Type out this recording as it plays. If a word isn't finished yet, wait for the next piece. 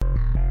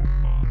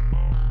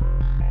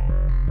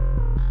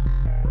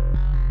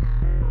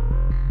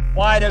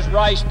Why does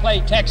Rice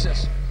play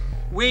Texas?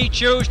 We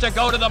choose to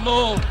go to the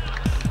moon.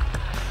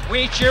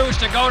 We choose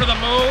to go to the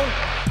moon.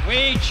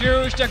 We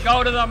choose to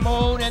go to the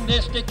moon in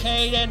this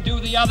decade and do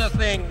the other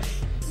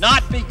things,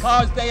 not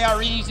because they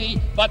are easy,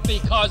 but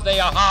because they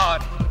are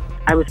hard.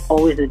 I was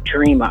always a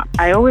dreamer.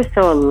 I always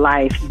saw a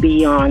life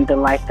beyond the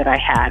life that I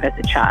had as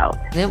a child.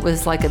 It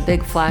was like a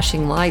big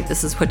flashing light.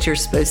 This is what you're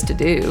supposed to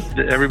do.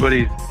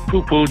 Everybody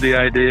poo-pooed the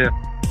idea.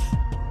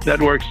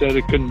 Network said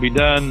it couldn't be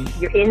done.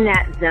 You're in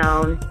that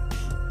zone,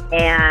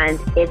 and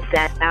it's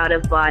that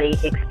out-of-body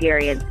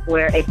experience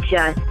where it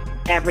just,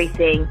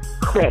 everything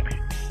clicks.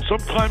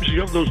 Sometimes you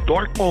have those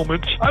dark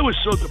moments. I was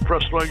so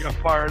depressed when I got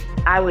fired.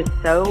 I was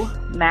so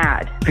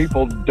mad.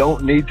 People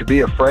don't need to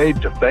be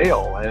afraid to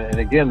fail. And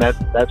again,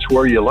 that's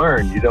where you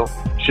learn. You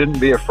shouldn't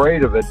be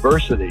afraid of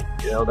adversity.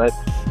 You know,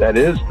 that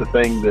is the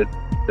thing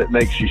that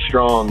makes you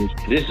strong.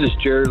 This is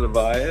Jerry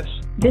Levias.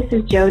 This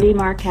is Jody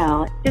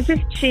Markel. This is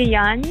Chi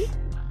Yan.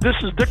 This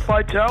is Dick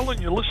Vitale,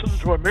 and you're listening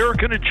to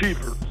American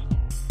Achievers.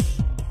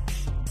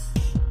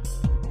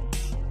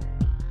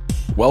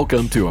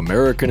 Welcome to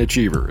American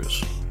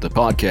Achievers, the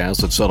podcast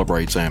that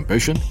celebrates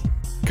ambition,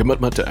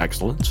 commitment to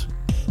excellence,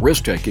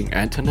 risk-taking,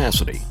 and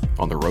tenacity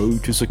on the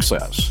road to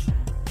success.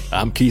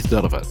 I'm Keith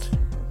Dedevitt.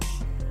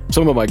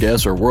 Some of my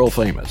guests are world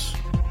famous.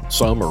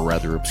 Some are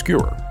rather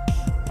obscure.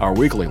 Our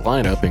weekly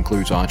lineup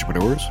includes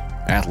entrepreneurs,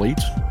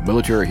 athletes,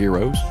 military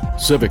heroes,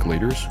 civic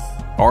leaders,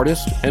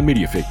 artists, and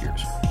media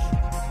figures.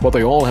 What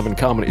they all have in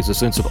common is a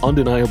sense of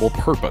undeniable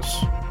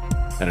purpose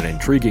and an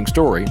intriguing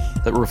story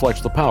that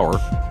reflects the power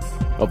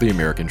of the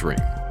American dream.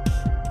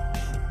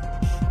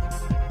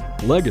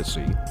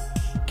 Legacy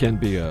can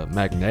be a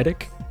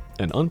magnetic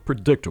and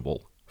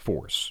unpredictable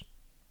force.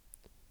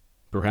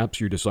 Perhaps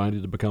you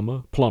decided to become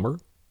a plumber,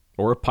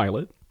 or a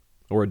pilot,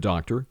 or a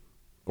doctor,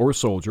 or a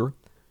soldier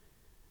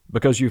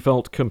because you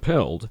felt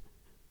compelled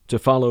to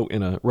follow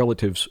in a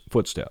relative's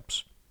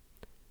footsteps.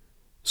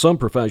 Some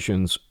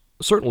professions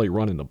certainly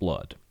run in the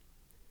blood.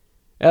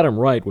 Adam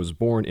Wright was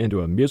born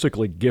into a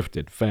musically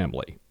gifted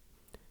family.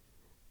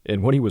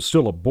 And when he was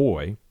still a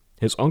boy,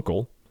 his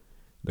uncle,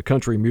 the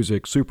country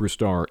music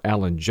superstar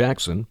Alan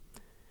Jackson,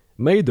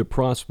 made the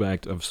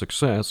prospect of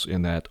success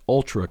in that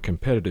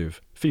ultra-competitive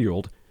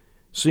field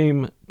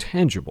seem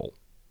tangible,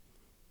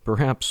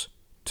 perhaps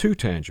too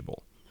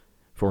tangible,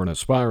 for an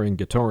aspiring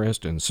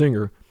guitarist and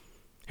singer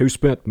who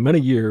spent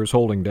many years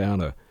holding down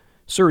a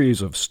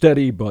series of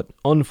steady but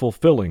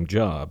unfulfilling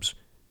jobs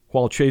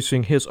while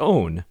chasing his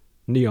own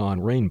neon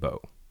rainbow.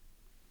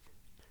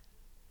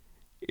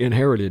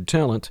 Inherited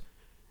talent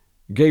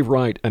gave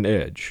Wright an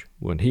edge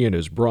when he and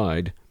his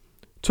bride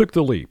took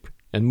the leap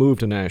and moved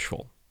to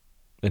Nashville,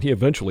 and he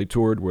eventually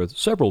toured with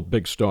several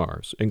big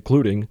stars,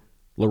 including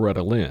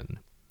Loretta Lynn.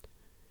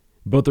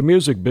 But the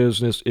music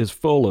business is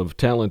full of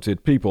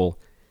talented people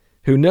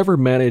who never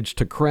managed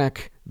to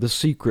crack the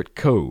secret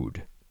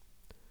code.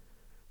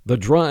 The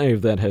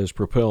drive that has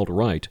propelled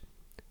Wright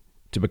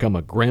to become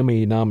a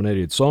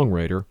Grammy-nominated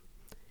songwriter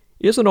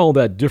isn't all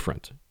that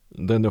different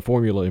than the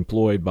formula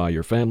employed by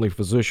your family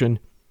physician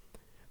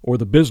or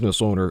the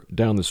business owner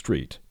down the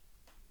street.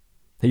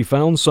 He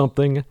found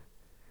something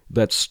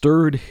that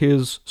stirred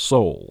his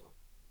soul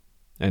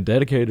and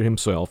dedicated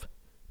himself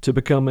to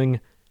becoming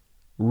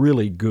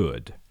really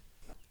good,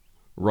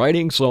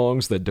 writing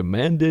songs that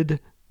demanded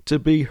to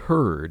be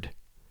heard.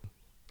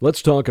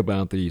 Let's talk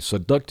about the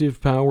seductive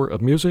power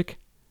of music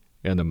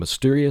and the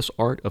mysterious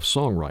art of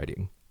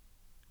songwriting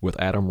with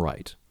Adam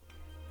Wright.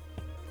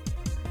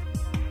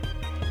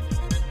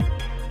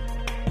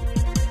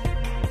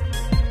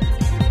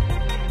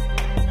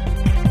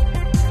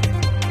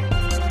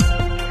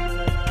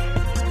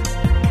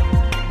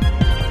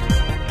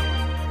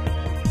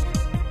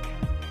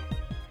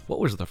 What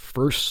was the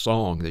first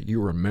song that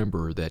you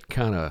remember that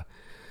kind of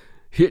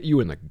hit you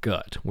in the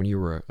gut when you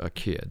were a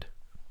kid?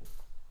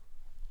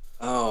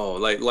 Oh,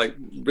 like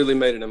really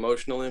made an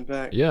emotional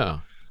impact? Yeah.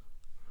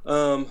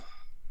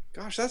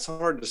 Gosh, that's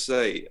hard to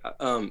say.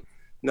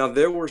 Now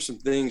there were some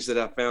things that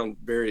I found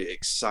very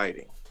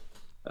exciting,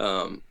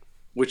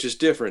 which is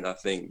different, I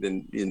think,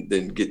 than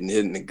getting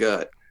hit in the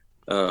gut.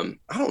 I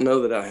don't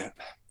know that I'm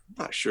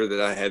not sure that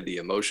I had the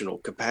emotional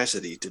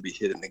capacity to be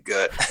hit in the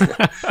gut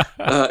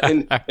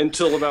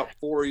until about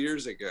 4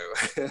 years ago.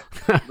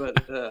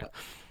 But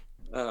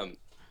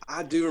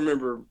I do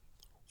remember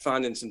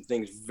finding some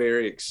things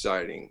very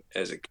exciting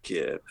as a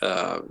kid.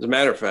 As a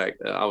matter of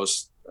fact, I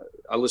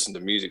listen to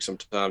music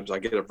sometimes. I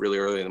get up really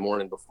early in the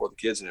morning before the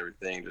kids and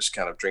everything, just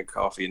kind of drink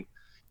coffee and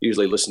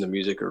usually listen to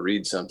music or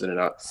read something. And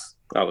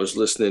I was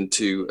listening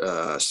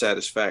to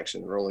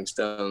Satisfaction, Rolling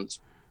Stones.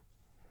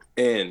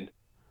 And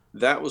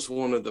that was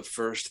one of the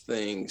first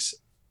things,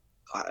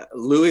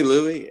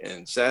 Louie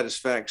and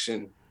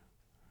Satisfaction.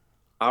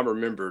 I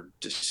remember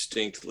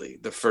distinctly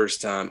the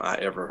first time I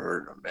ever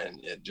heard them, and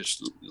it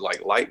just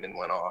like lightning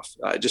went off.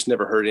 I just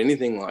never heard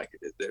anything like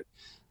it.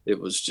 It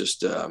was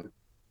just,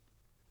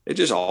 it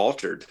just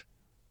altered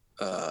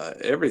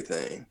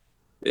everything.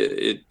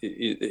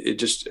 It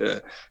just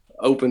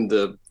opened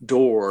the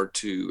door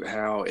to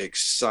how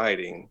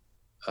exciting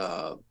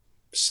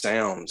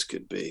sounds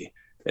could be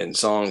and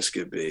songs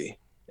could be.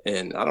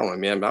 And I don't know,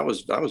 man, I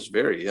was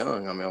very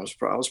young. I mean,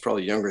 I was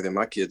probably younger than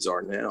my kids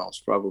are now. I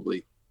was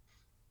probably,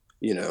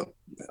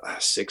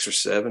 6 or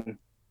 7,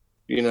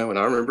 and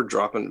I remember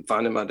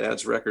finding my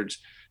dad's records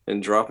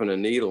and dropping a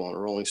needle on a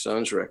Rolling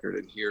Stones record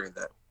and hearing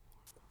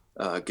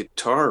that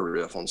guitar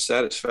riff on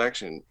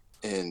Satisfaction.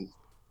 And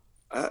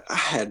I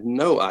had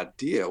no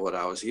idea what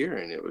I was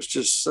hearing. It was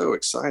just so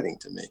exciting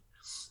to me.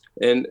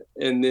 And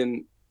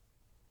then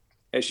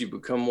as you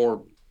become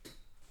more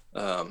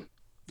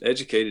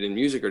educated in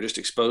music or just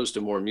exposed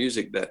to more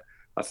music, that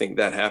I think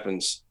that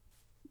happens,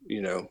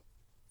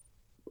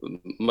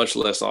 much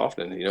less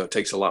often. It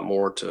takes a lot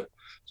more to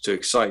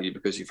excite you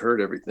because you've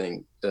heard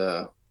everything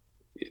to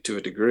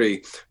a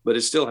degree, but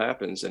it still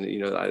happens. And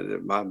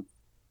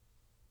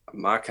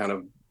my kind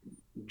of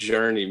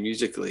journey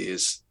musically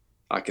is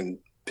I can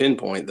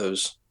pinpoint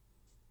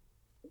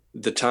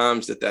the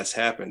times that's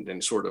happened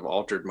and sort of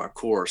altered my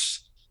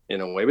course in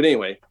a way. But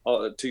anyway,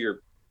 to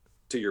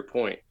your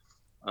point,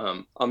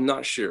 I'm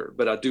not sure,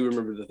 but I do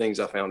remember the things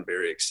I found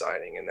very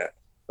exciting, and that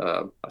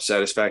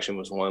Satisfaction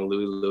was one,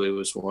 Louie Louie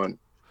was one.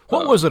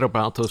 What was it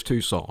about those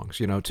two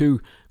songs? Two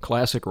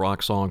classic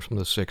rock songs from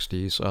the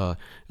 60s,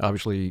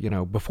 obviously,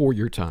 before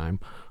your time.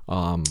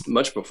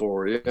 Much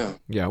before, yeah.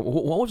 Yeah,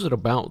 what was it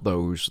about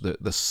those,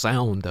 the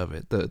sound of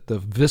it, the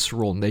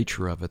visceral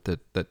nature of it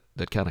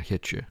that kind of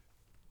hit you?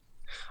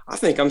 I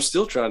think I'm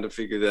still trying to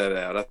figure that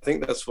out. I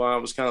think that's why I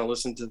was kind of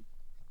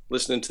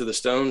listening to the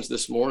Stones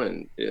this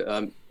morning.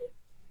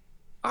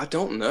 I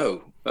don't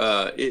know.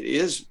 It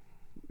is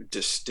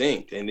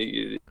distinct, and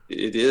it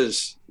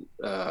is.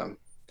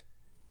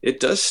 It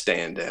does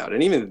stand out.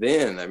 And even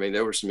then, I mean,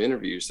 there were some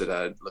interviews that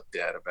I looked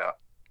at about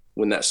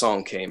when that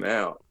song came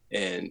out,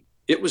 and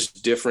it was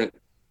different.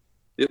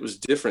 It was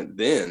different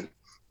then,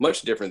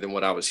 much different than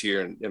what I was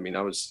hearing. I mean,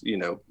 I was,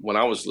 when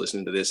I was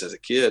listening to this as a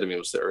kid, I mean,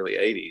 it was the early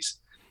 80s.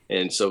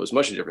 And so it was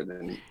much different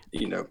than,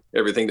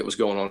 everything that was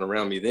going on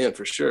around me then,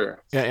 for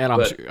sure. Yeah, and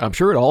I'm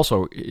sure it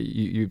also,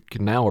 you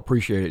can now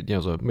appreciate it,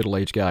 as a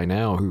middle-aged guy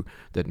now,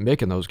 that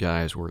Mick and those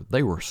guys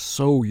they were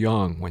so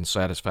young when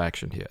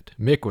Satisfaction hit.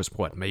 Mick was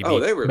what,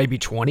 maybe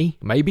 20,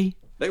 maybe?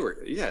 They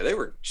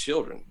were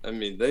children. I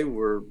mean, they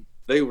were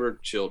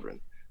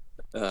children.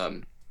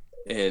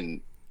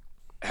 And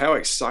how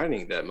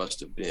exciting that must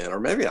have been. Or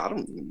maybe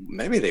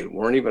they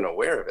weren't even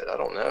aware of it. I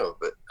don't know.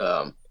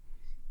 But,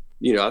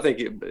 I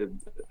think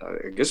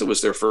I guess it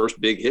was their first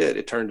big hit.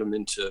 It turned them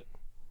into,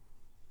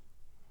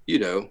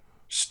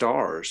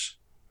 stars.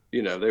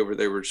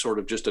 They were sort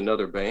of just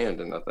another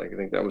band, and I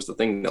think that was the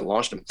thing that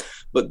launched them.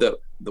 But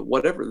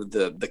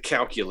the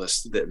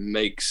calculus that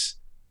makes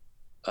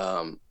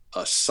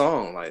a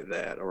song like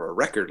that or a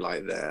record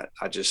like that,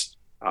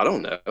 I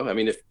don't know. I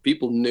mean, if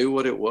people knew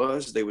what it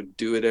was, they would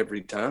do it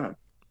every time.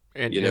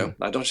 And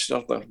I don't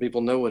think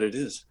people know what it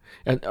is.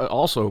 And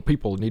also,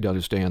 people need to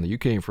understand that you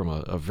came from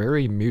a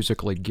very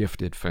musically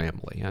gifted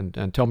family.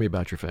 And tell me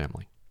about your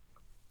family.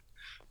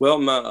 Well,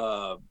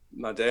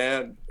 my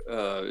dad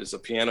is a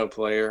piano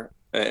player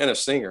and a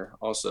singer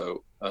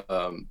also,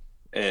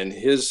 and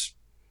his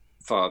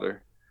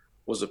father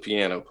was a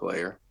piano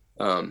player.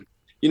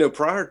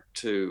 Prior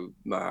to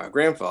my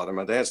grandfather,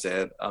 my dad's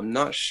dad, I'm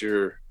not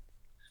sure.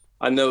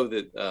 I know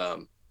that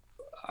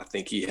I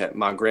think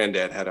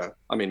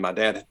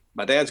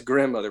my dad's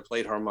grandmother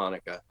played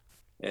harmonica,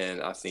 and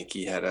I think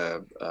he had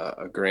a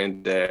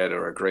granddad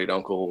or a great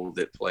uncle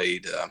that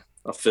played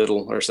a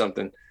fiddle or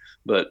something.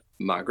 But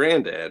my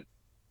granddad,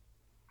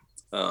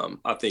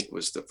 I think,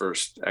 was the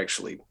first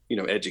actually,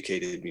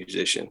 educated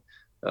musician.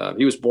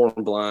 He was born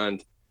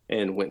blind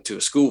and went to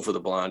a school for the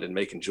blind in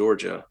Macon,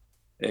 Georgia,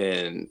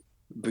 and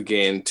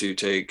began to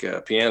take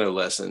piano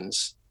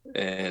lessons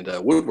and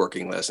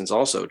woodworking lessons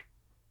also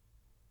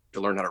to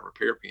learn how to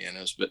repair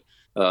pianos. But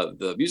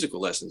the musical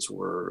lessons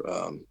were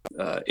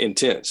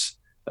intense.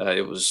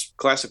 It was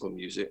classical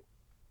music,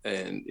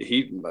 and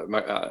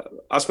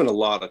I spent a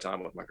lot of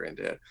time with my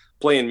granddad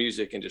playing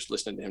music and just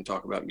listening to him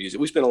talk about music.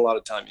 We spent a lot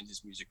of time in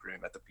his music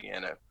room at the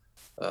piano,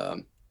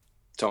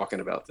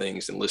 talking about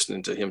things and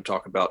listening to him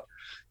talk about.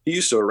 He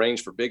used to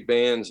arrange for big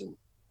bands, and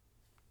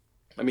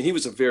I mean, he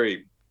was a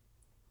very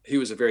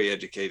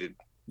educated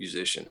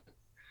musician.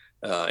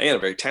 And a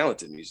very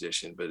talented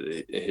musician, but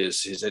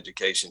his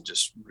education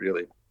just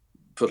really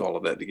put all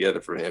of that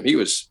together for him. He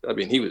was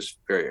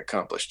very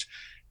accomplished.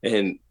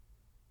 And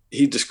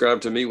he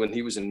described to me when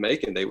he was in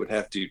Macon, they would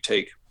have to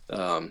take,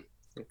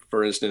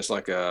 for instance, I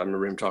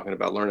remember him talking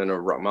about learning a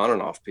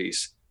Rachmaninoff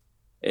piece.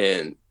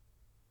 And,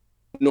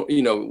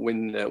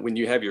 when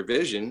you have your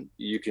vision,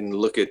 you can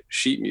look at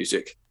sheet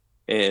music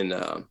and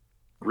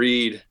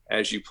read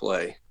as you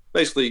play.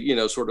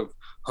 Basically, sort of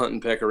hunt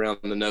and peck around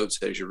the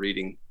notes as you're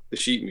reading the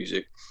sheet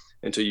music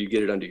until you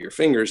get it under your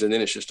fingers, and then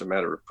it's just a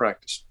matter of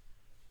practice.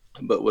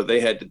 But what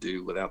they had to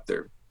do without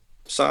their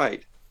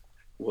sight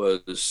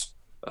was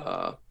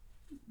the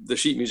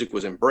sheet music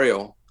was in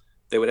Braille.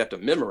 They would have to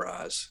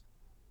memorize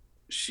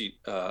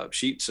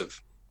sheets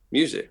of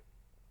music,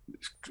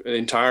 an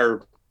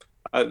entire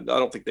I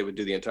don't think they would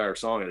do the entire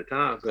song at a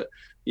time, but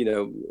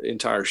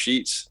entire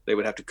sheets they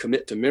would have to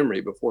commit to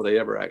memory before they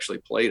ever actually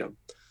played them.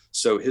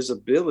 So his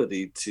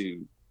ability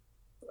to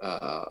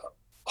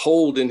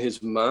hold in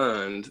his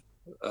mind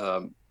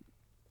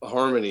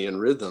harmony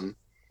and rhythm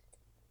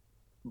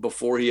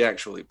before he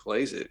actually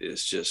plays it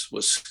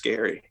was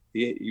scary.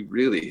 He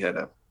really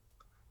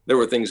there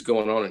were things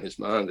going on in his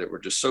mind that were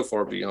just so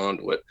far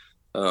beyond what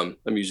a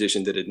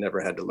musician that had never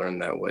had to learn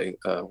that way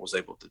was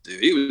able to do.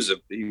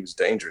 He was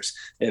dangerous.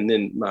 And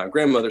then my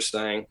grandmother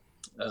sang,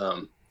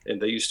 and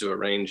they used to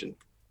arrange and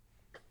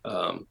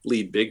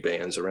lead big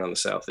bands around the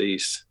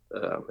Southeast.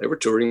 They were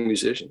touring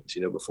musicians,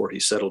 before he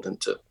settled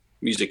into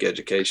music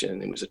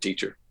education. He was a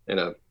teacher and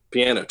a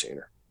piano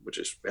tuner, which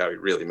is how he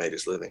really made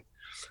his living.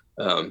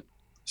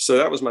 So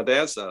that was my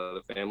dad's side of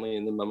the family.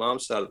 And then my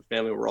mom's side of the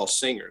family were all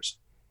singers.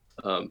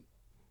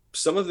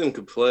 Some of them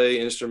could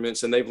play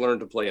instruments, and they've learned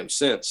to play them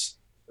since.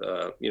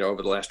 Over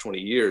the last 20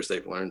 years,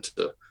 they've learned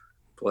to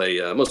play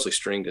mostly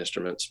stringed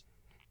instruments.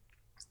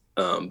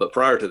 But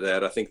prior to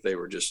that, I think they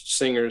were just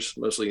singers,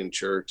 mostly in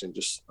church and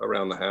just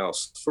around the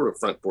house, sort of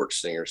front porch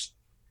singers.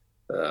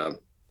 Although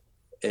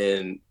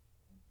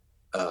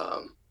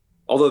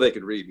they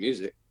could read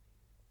music,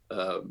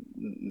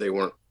 they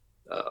weren't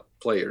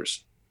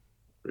players,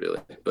 really.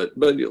 But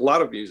a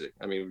lot of music.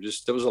 I mean,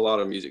 there was a lot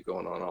of music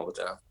going on all the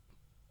time.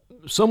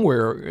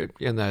 Somewhere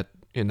in that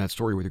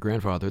story with your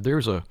grandfather,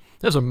 there's a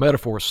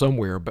metaphor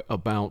somewhere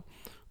about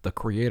the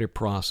creative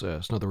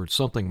process. In other words,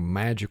 something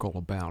magical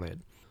about it.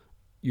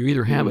 You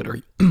either have it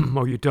or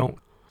you don't.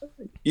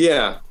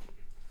 Yeah.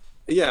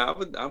 I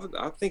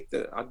think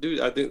that I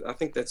do. I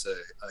think that's a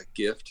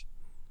gift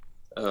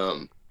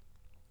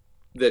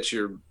that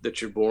you're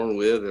born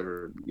with,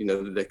 or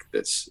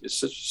it's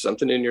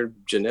something in your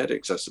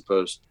genetics, I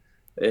suppose.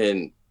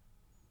 And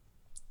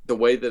the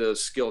way that a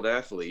skilled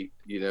athlete,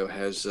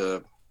 has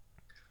I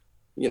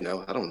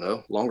don't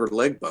know, longer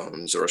leg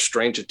bones or a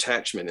strange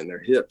attachment in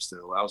their hips that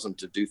allows them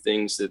to do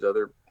things that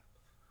other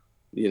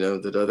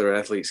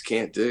athletes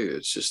can't do.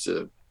 It's just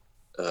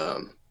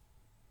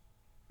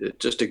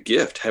a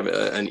gift. Having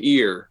an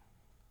ear,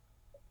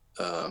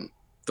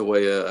 the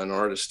way an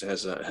artist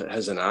has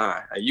an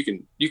eye.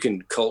 You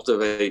can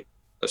cultivate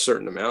a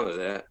certain amount of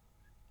that.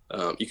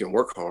 You can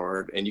work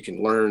hard, and you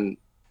can learn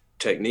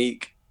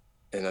technique,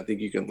 and I think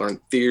you can learn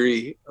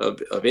theory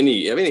of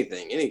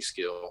anything, any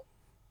skill,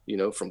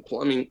 from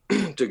plumbing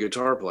to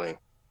guitar playing.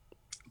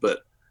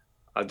 But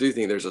I do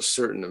think there's a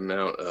certain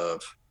amount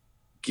of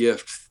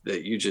gift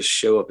that you just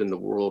show up in the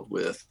world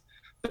with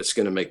that's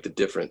going to make the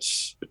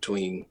difference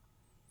between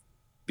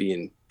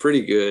being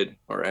pretty good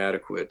or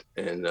adequate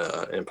and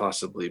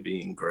possibly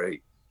being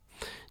great.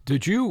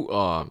 Did you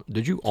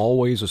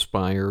always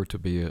aspire to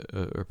be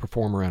a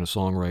performer and a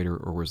songwriter,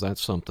 or was that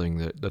something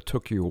that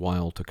took you a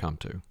while to come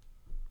to?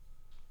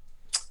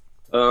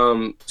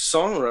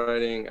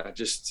 Songwriting, I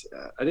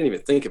didn't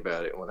even think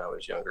about it when I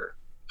was younger.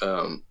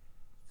 I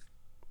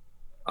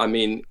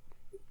mean,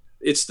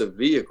 it's the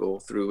vehicle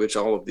through which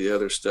all of the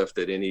other stuff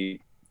that any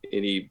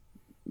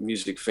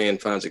music fan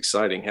finds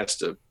exciting has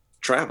to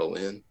travel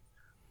in.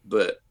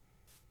 But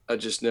I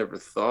just never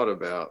thought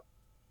about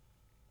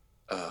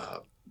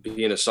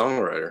being a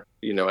songwriter.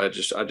 I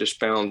just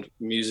found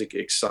music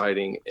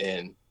exciting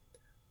and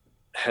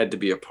had to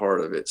be a part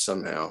of it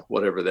somehow,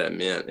 whatever that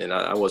meant. And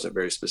I wasn't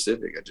very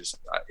specific.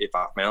 If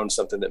I found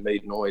something that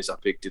made noise, I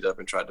picked it up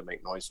and tried to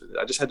make noise with it.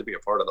 I just had to be a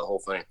part of the whole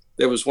thing.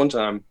 There was one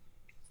time,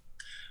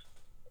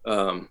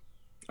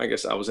 I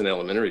guess I was in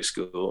elementary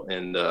school,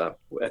 and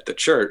at the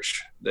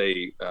church,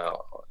 they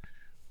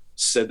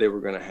said they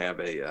were going to have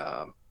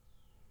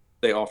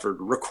they offered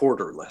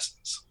recorder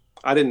lessons.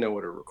 I didn't know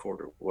what a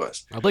recorder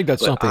was. I think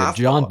that's something that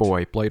John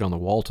Boy played on the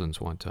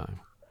Waltons one time.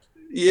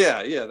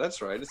 Yeah,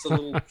 that's right. It's a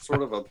little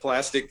sort of a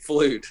plastic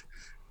flute.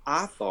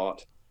 I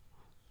thought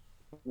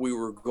we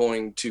were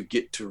going to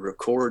get to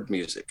record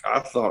music. I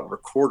thought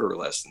recorder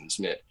lessons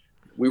meant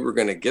we were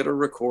going to get a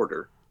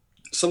recorder,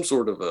 some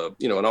sort of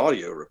an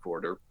audio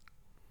recorder,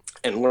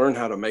 and learn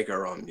how to make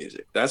our own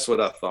music. That's what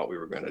I thought we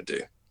were going to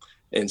do.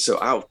 And so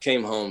I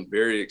came home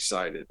very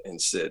excited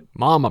and said,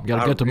 Mom, I'm going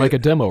to get to make a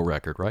demo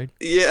record, right?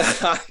 Yeah,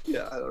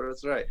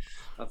 that's right.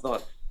 I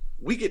thought,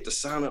 we get to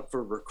sign up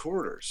for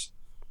recorders.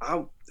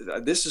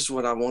 This is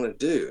what I want to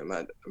do.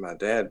 And my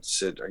dad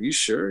said, are you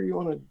sure you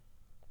want to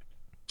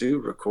do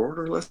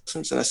recorder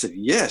lessons? And I said,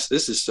 yes,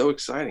 this is so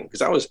exciting.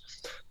 Because I was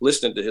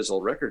listening to his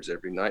old records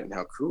every night and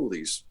how cool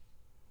these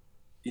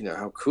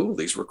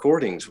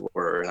recordings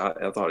were. And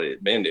I thought,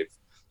 man, if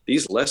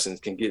these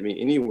lessons can get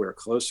me anywhere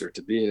closer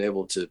to being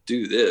able to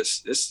do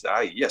this,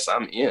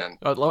 I'm in.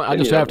 I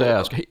just have to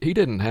ask, he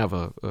didn't have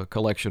a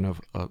collection of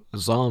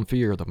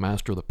Zamfir, the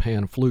master of the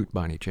pan flute,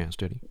 by any chance,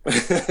 did he?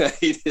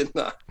 He did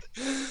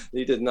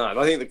not.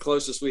 I think the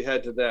closest we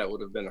had to that would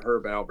have been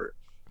Herb Alpert.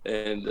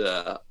 And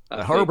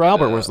Herb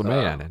Alpert was the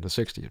man in the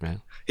 60s,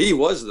 man. He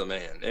was the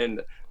man.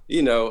 And,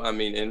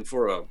 and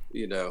for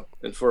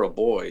a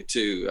boy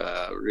too,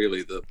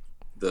 really the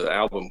the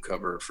album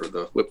cover for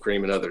the Whipped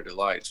Cream and Other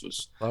Delights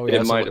was,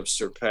 yeah, it might have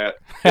surpassed,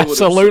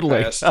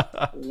 absolutely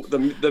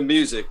the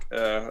music,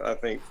 I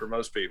think, for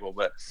most people.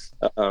 But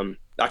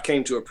I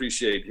came to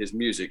appreciate his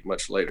music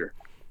much later.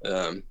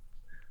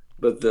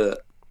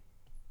 But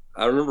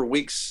I remember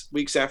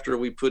weeks after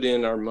we put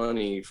in our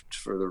money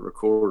for the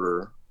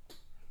recorder,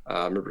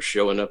 I remember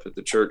showing up at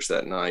the church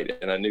that night,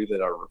 and I knew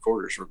that our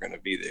recorders were going to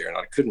be there, and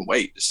I couldn't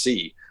wait to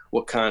see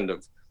what kind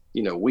of,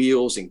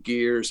 wheels and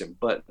gears and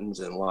buttons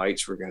and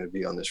lights were going to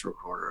be on this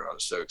recorder. I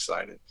was so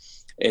excited.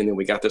 And then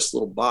we got this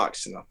little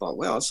box, and I thought,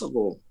 wow,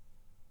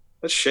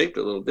 that's shaped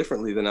a little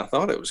differently than I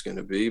thought it was going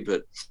to be,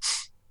 but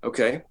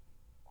okay.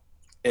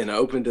 And I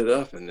opened it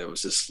up, and there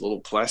was this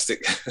little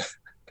plastic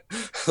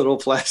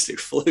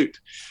flute,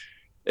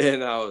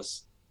 and I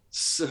was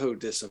so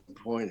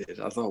disappointed.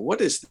 I thought, what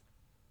is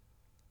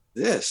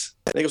this?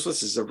 And he goes,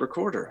 this is a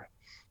recorder.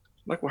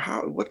 I'm like,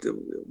 well, what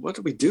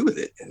do we do with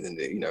it? And then,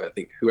 I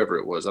think whoever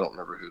it was, I don't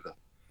remember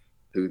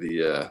who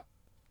the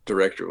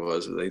director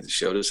was, they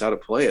showed us how to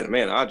play it.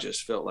 Man, I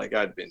just felt like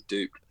I'd been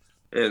duped.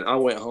 And I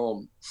went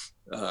home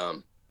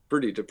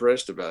pretty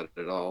depressed about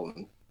it all.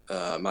 And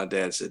my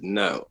dad said,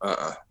 no,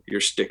 you're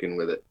sticking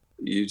with it.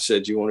 You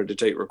said you wanted to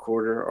take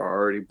recorder, or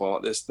already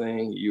bought this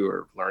thing. You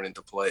are learning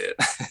to play it.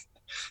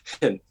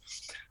 And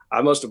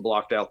I must have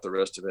blocked out the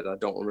rest of it. I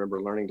don't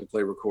remember learning to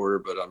play recorder,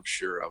 but I'm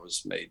sure I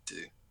was made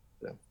to.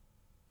 So.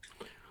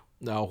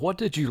 Now, what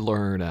did you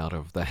learn out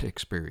of that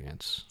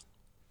experience?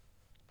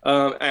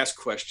 Ask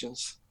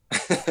questions.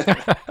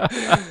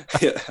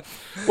 Yeah.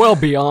 Well,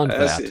 beyond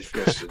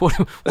that,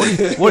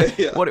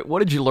 what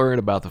did you learn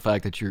about the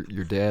fact that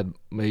your dad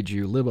made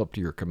you live up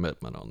to your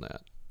commitment on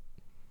that?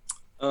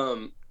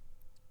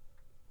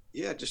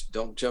 Yeah, just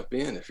don't jump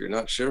in if you're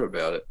not sure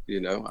about it.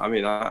 I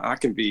mean, I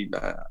can be,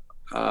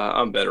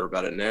 I'm better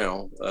about it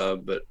now,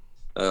 but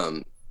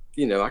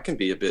I can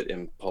be a bit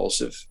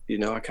impulsive.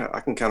 I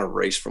can kind of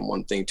race from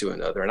one thing to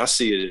another, and I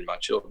see it in my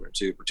children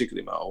too,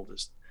 particularly my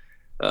oldest.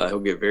 He'll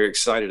get very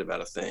excited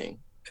about a thing.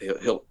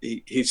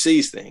 He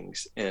sees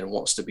things and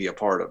wants to be a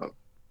part of them,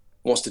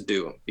 wants to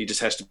do them. He just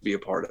has to be a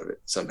part of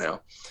it somehow.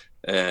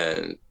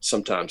 And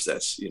sometimes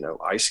that's,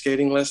 ice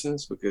skating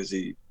lessons because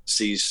he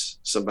sees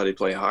somebody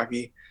play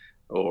hockey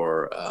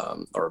or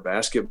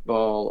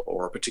basketball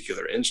or a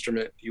particular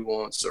instrument he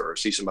wants, or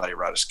see somebody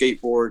ride a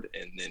skateboard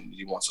and then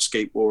he wants a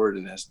skateboard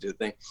and has to do a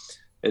thing.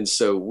 And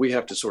so we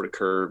have to sort of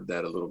curb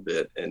that a little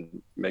bit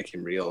and make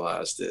him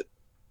realize that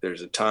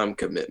there's a time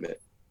commitment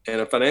and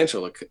a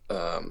financial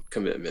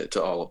commitment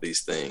to all of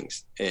these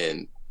things.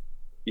 And,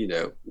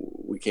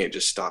 we can't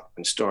just stop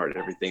and start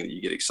everything that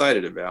you get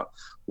excited about,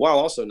 while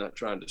also not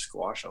trying to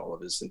squash all of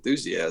his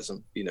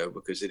enthusiasm,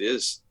 because it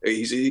is,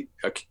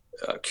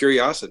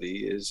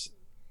 curiosity is,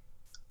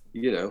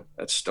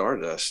 that's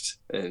stardust.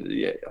 And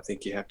yeah, I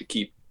think you have to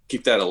keep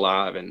that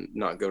alive and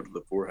not go to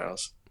the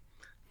poorhouse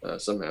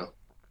somehow.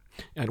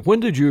 And when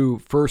did you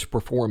first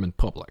perform in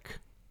public?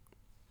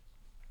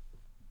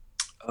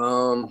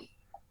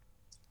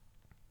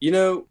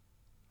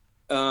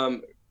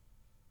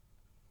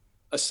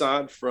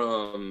 Aside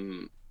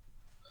from,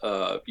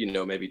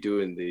 maybe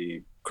doing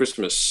the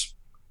Christmas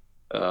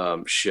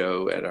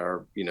show at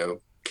our,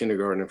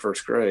 kindergarten and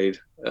first grade,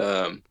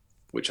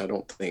 which I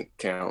don't think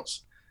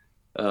counts.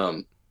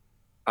 I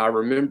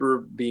remember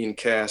being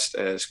cast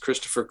as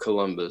Christopher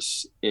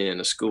Columbus in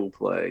a school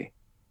play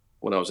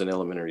when I was in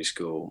elementary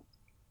school.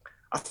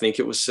 I think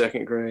it was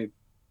second grade.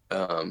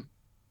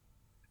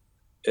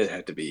 It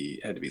had to be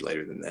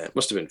later than that. It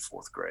must have been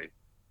fourth grade.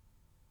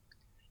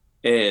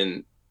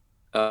 And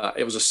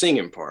it was a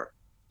singing part,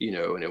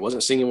 and it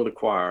wasn't singing with a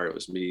choir. It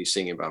was me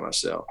singing by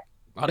myself.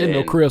 I didn't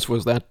know Chris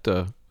was that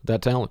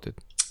talented.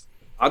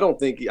 I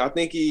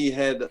think he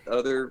had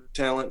other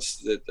talents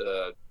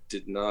that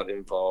did not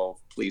involve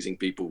pleasing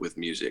people with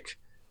music.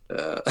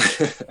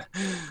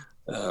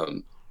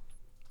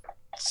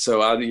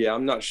 So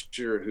I'm not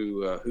sure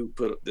who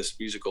put this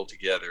musical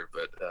together,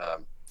 but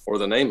or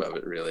the name of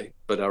it really.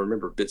 But I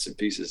remember bits and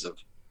pieces of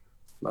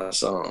my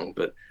song.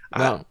 But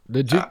now,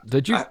 did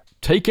you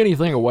take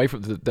anything away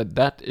from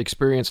that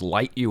experience?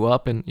 Light you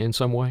up in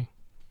some way?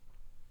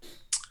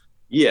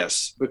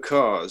 Yes,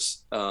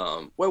 because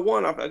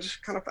one, I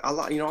just kind of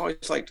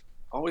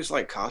always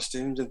liked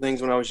costumes and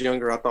things. When I was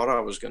younger, I thought I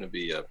was going to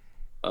be a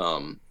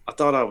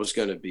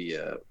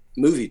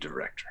movie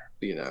director.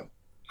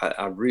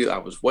 I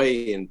was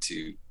way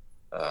into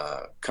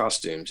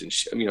costumes, and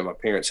my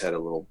parents had a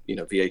little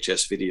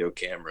VHS video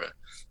camera,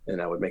 and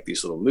I would make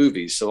these little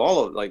movies. So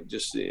all of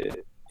just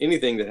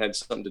anything that had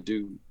something to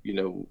do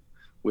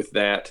with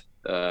that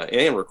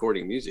and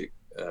recording music,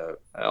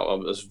 I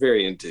was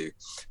very into.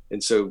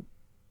 And so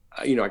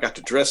I got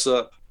to dress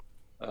up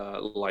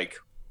like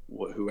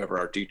whoever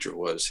our teacher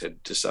was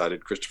had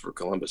decided Christopher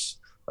Columbus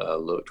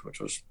looked, which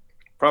was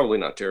probably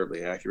not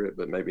terribly accurate,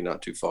 but maybe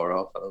not too far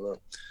off. I don't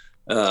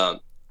know.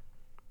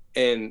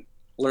 And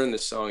learn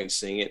this song and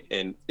sing it.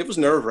 And it was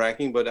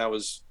nerve-wracking, but I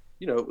was,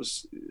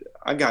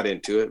 I got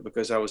into it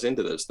because I was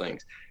into those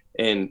things.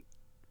 And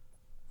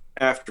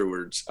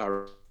afterwards,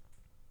 I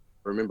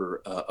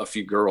remember a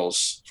few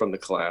girls from the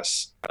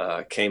class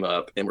came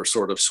up and were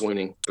sort of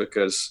swooning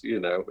because,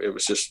 it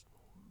was just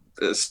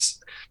this,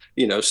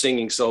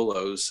 singing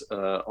solos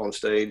on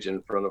stage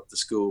in front of the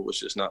school was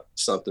just not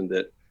something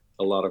that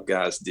a lot of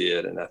guys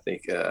did. And I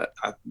think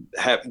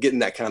getting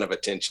that kind of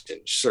attention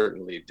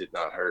certainly did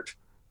not hurt.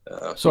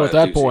 So at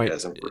that point,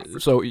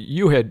 so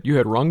you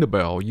had rung the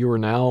bell. You were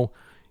now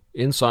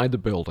inside the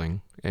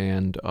building,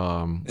 and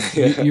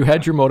you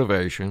had your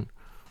motivation,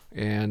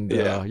 and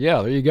there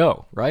you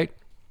go, right?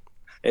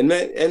 And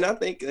I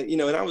think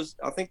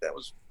I think that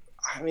was,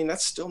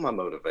 that's still my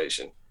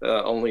motivation.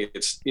 Only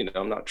it's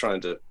I'm not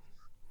trying to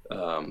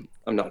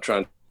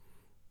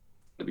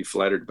be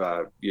flattered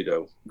by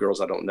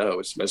girls I don't know.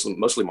 It's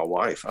mostly my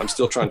wife. I'm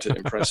still trying to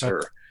impress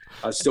her.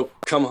 I still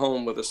come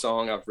home with a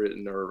song I've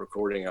written or a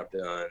recording I've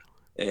done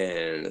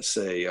and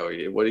say, "Oh,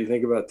 yeah, what do you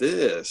think about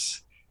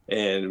this?"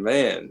 And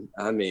man,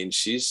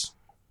 she's.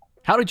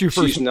 How did you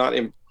first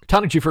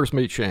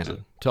meet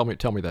Shannon? Tell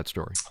me that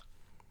story.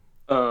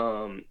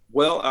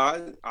 Well,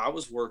 I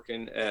was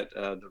working at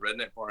the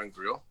Redneck Bar and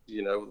Grill,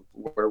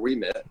 where we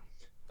met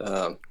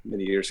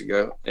many years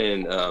ago,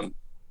 and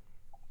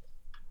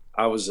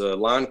I was a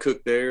line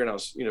cook there, and I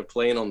was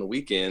playing on the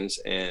weekends,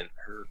 and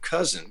her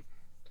cousin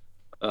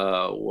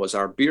was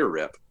our beer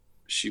rep.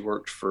 She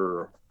worked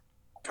for,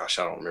 I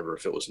don't remember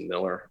if it was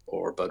Miller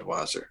or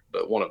Budweiser,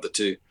 but one of the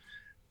two.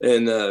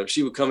 And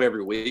she would come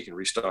every week and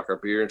restock our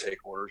beer and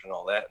take orders and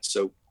all that.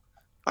 So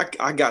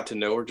I got to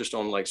know her just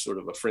on like sort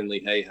of a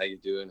friendly, hey, how you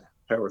doing?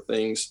 How are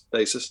things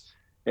basis.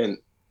 And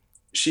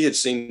she had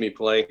seen me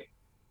play,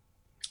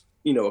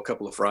 a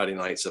couple of Friday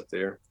nights up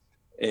there.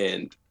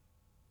 And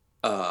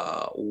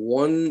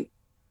one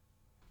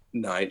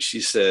night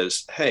she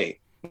says,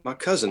 "Hey, my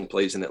cousin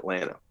plays in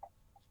Atlanta.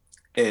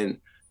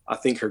 And I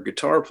think her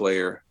guitar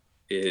player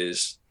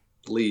is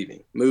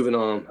moving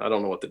on. I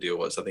don't know what the deal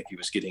was. I think he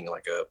was getting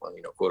like a,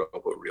 quote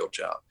unquote real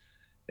job."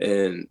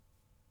 And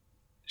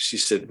she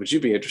said, "Would you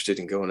be interested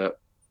in going up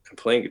and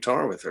playing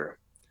guitar with her?"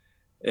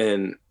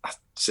 And I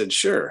said,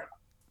 "Sure,"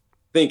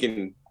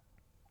 thinking,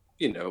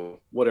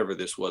 whatever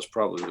this was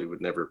probably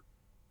would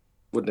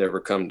never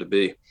come to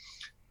be.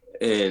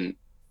 And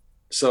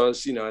so I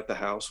was, at the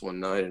house one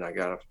night, and I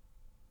got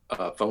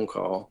a phone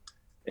call,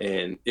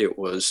 and it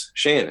was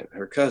Shannon,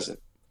 her cousin.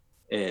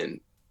 And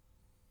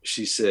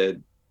she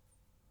said,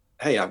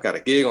 "Hey, I've got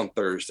a gig on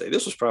Thursday."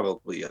 This was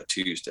probably a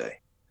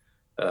Tuesday.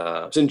 It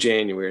was in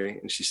January.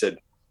 And she said,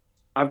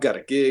 "I've got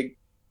a gig.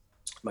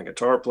 My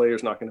guitar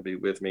player's not going to be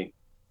with me.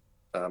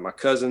 My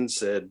cousin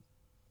said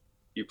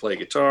you play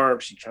guitar.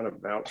 She kind of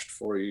vouched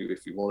for you.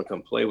 If you want to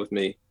come play with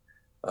me,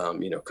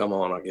 come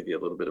on, I'll give you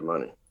a little bit of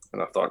money."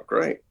 And I thought,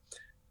 great.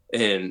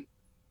 And,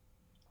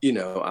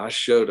 I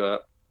showed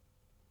up,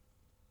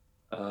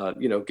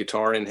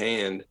 guitar in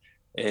hand.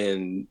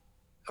 And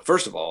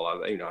first of all,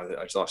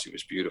 I thought she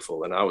was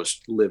beautiful. And I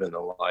was living the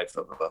life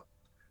of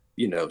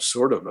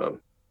sort of a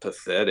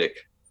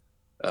pathetic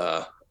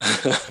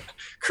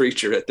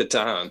creature at the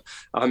time.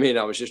 I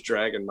was just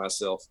dragging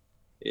myself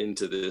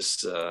into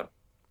this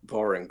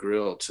bar and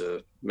grill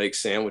to make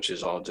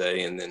sandwiches all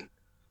day, and then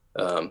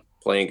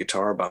playing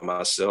guitar by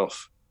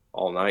myself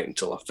all night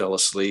until I fell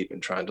asleep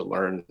and trying to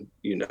learn,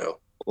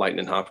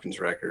 Lightning Hopkins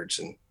records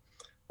and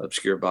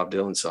obscure Bob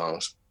Dylan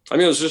songs.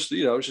 It was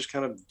just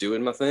kind of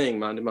doing my thing,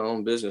 minding my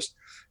own business.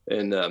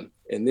 And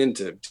then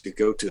to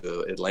go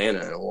to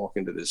Atlanta and walk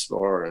into this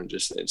bar and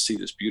see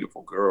this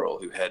beautiful girl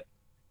who had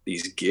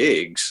these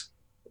gigs,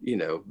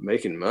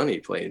 making money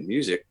playing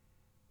music,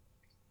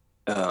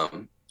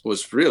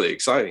 was really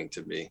exciting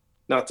to me.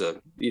 Not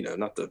the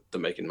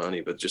making money,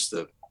 but just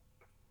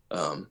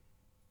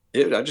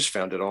I just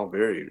found it all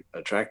very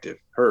attractive,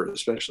 her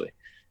especially.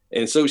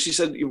 And so she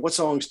said, "What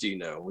songs do you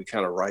know?" We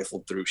kind of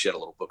rifled through. She had a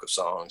little book of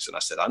songs, and I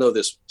said, "I know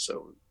this one."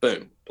 So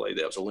boom, played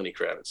that. It was a Lenny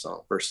Kravitz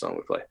song, first song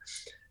we played.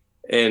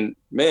 And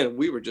man,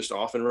 we were just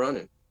off and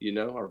running.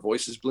 Our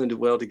voices blended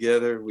well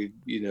together. We,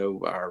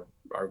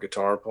 our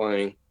guitar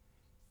playing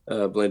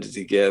blended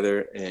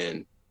together,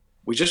 and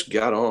we just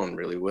got on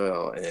really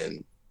well.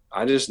 And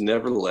I just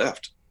never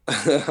left.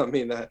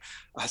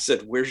 I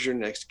said, "Where's your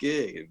next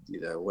gig?"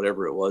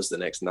 Whatever it was the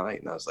next night.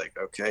 And I was like,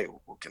 "Okay,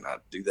 well, can I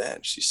do that?"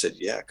 And she said,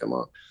 "Yeah, come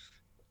on."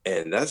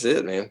 And that's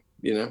it, man.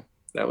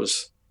 That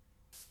was,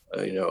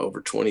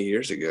 over 20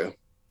 years ago.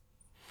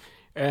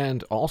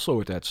 And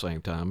also at that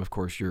same time, of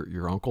course,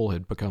 your uncle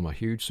had become a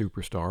huge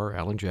superstar,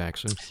 Alan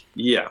Jackson.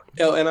 Yeah.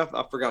 And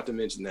I forgot to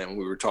mention that when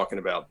we were talking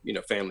about,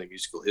 family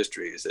musical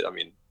history, is that,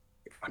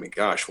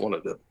 gosh, one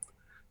of the,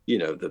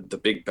 the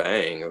big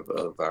bang of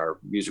our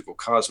musical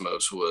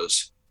cosmos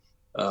was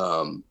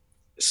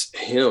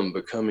him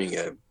becoming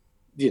a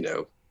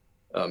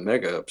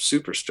mega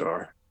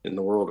superstar in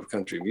the world of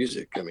country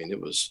music.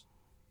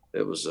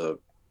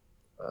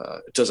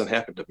 It doesn't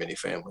happen to many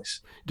families.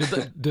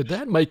 Did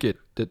that make it,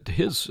 that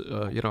his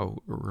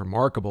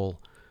remarkable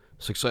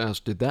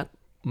success, did that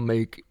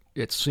make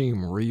it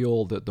seem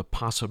real, that the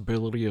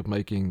possibility of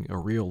making a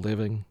real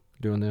living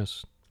doing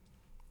this?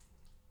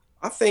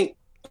 I think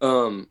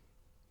I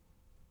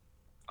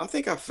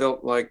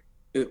felt like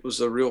it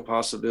was a real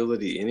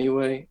possibility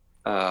anyway.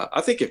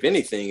 I think if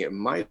anything, it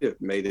might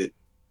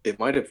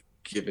have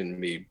given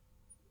me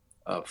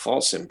a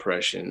false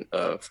impression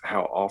of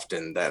how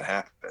often that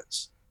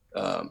happens.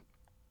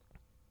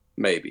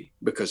 Maybe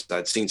because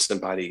I'd seen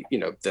somebody,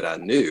 that I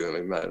knew.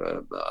 I mean,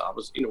 I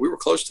was, we were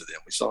close to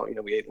them. We saw,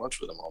 we ate lunch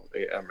with them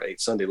I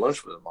ate Sunday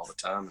lunch with them all the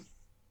time. And,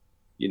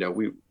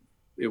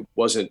 it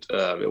wasn't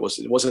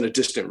a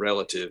distant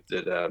relative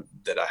that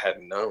I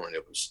hadn't known.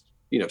 It was,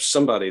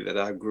 somebody that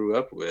I grew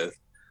up with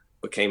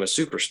became a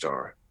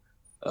superstar.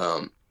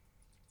 I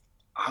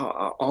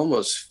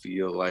almost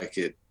feel like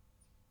it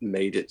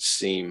made it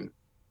seem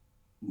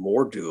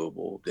more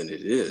doable than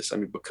it is. I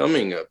mean,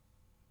 becoming a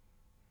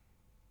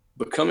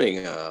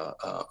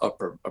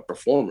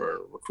performer, a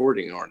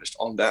recording artist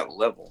on that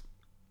level,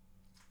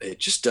 it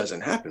just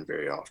doesn't happen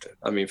very often.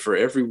 I mean, for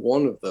every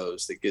one of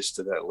those that gets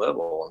to that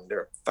level, I mean, there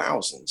are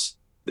thousands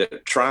that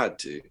have tried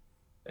to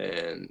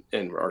and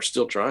are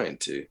still trying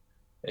to,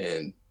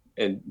 and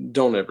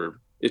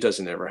it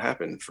doesn't ever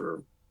happen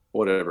for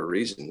whatever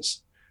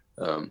reasons.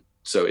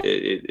 So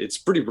it's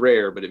pretty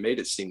rare, but it made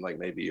it seem like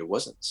maybe it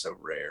wasn't so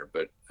rare.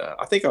 But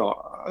I think I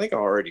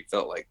already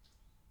felt like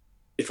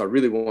if I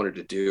really wanted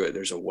to do it,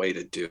 there's a way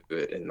to do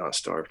it and not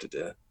starve to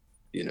death,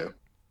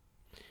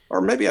 or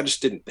maybe I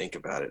just didn't think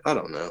about it. I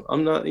don't know.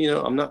 I'm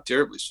not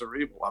terribly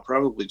cerebral. I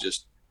probably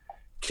just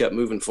kept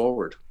moving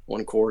forward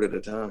one chord at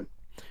a time.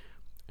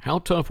 How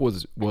tough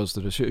was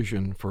the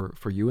decision for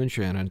you and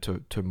Shannon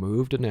to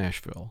move to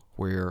Nashville,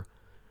 where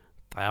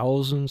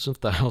thousands and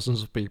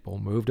thousands of people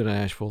move to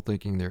Nashville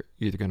thinking they're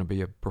either going to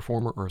be a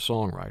performer or a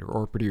songwriter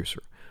or a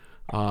producer?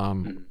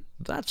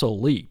 That's a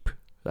leap.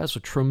 That's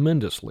a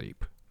tremendous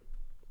leap.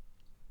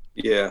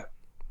 Yeah.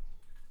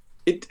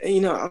 I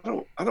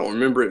don't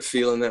remember it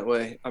feeling that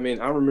way. I mean,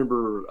 I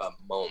remember a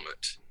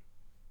moment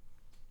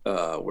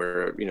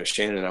where,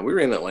 Shannon and I, we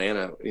were in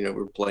Atlanta, we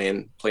were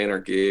playing our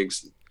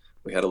gigs.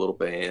 We had a little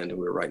band and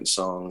we were writing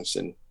songs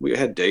and we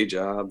had day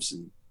jobs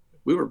and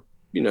we were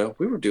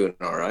doing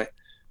all right.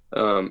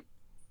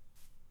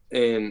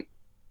 And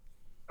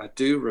I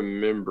do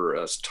remember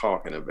us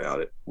talking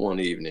about it one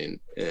evening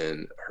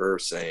and her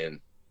saying,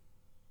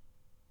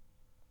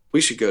 we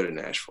should go to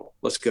Nashville.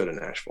 Let's go to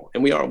Nashville.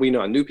 And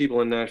I knew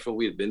people in Nashville.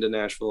 We had been to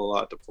Nashville a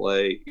lot to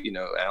play.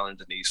 Alan and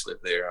Denise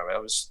lived there. I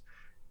mean,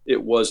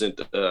 it wasn't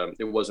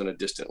a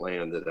distant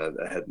land that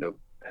I had no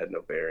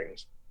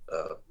bearings.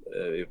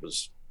 It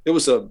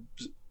was a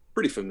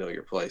pretty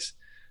familiar place.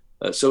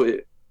 So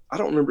I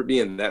don't remember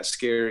being that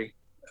scary,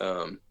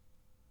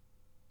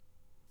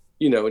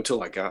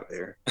 until I got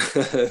there.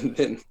 And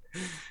then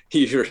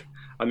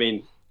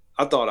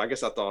I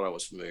guess I thought I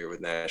was familiar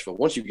with Nashville.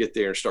 Once you get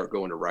there and start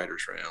going to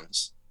writers'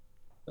 rounds,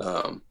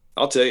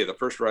 I'll tell you, the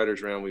first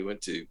writers' round we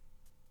went to,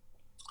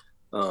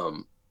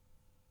 the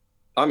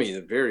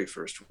very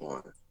first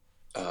one,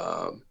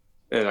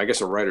 and I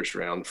guess a writers'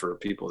 round for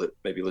people that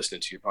may be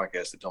listening to your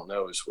podcast that don't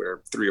know is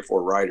where 3 or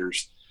 4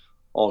 writers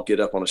all get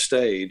up on a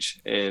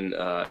stage and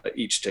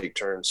each take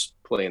turns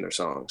playing their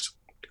songs,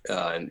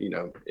 and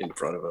in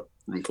front of a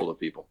room full of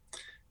people.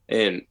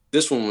 And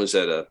this one was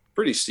at a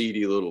pretty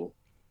seedy little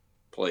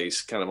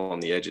place kind of on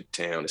the edge of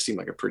town. It seemed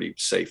like a pretty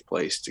safe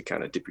place to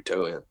kind of dip your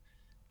toe in.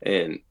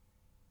 And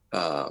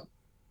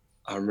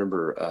I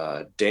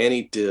remember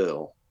Danny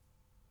Dill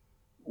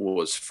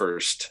was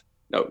first.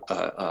 No,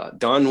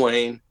 Don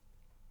Wayne,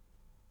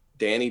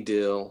 Danny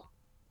Dill,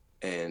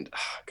 and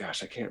I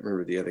can't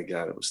remember the other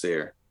guy that was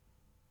there.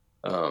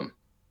 I'll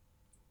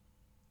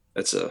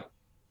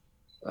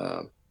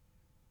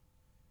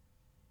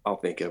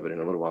think of it in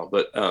a little while,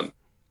 but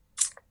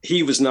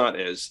he was not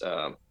as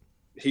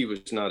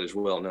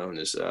well known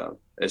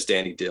as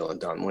Danny Dill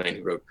and Don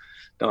Wayne.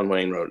 Don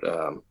Wayne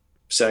wrote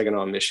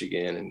Saginaw,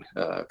 Michigan,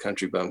 and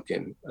Country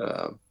Bumpkin.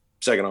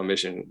 Saginaw,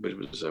 Michigan, which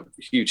was a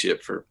huge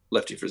hit for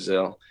Lefty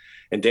Frizzell,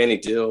 and Danny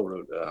Dill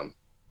wrote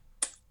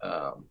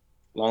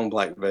Long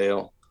Black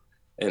Veil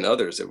and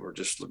others that were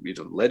just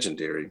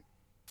legendary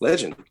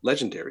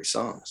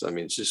songs. I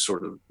mean, it's just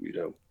sort of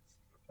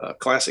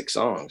classic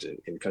songs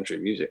in country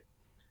music,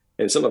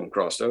 and some of them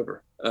crossed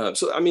over.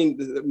 So I mean,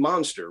 the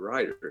monster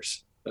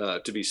writers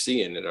to be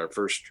seeing at our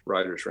first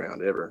writers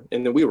round ever,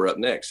 and then we were up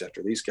next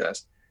after these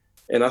guys,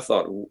 and I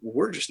thought,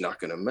 we're just not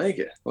going to make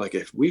it. Like,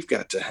 if we've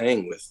got to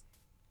hang with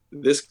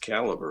this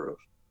caliber of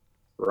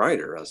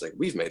writer, I was like,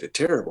 we've made a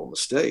terrible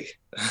mistake.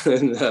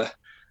 And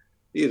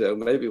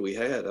maybe we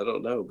had, I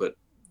don't know, but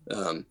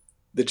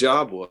the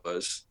job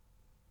was,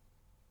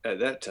 at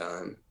that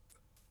time,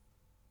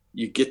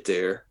 you get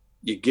there,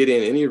 you get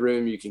in any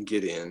room you can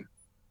get in,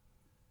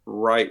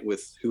 write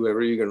with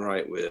whoever you can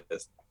write with,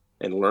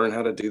 and learn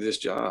how to do this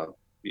job,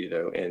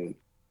 and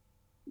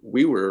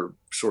we were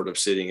sort of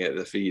sitting at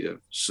the feet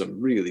of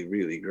some really,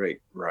 really great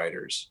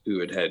writers who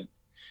had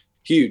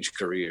huge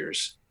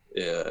careers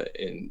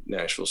in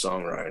Nashville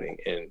songwriting,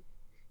 and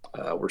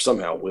were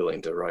somehow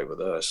willing to write with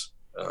us.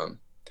 And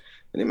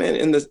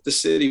the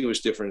city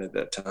was different at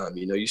that time.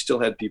 You still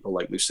had people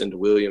like Lucinda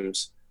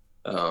Williams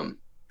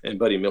and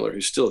Buddy Miller,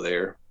 who's still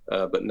there,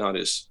 but he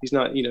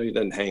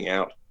doesn't hang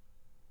out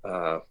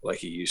like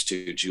he used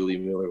to. Julie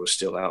Miller was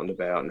still out and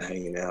about and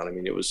hanging out. I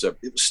mean, it was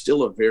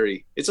still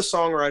it's a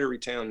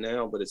songwritery town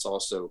now, but it's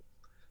also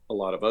a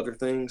lot of other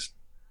things.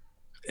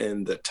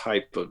 And the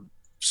type of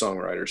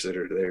songwriters that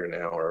are there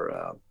now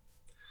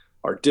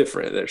are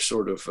different. They're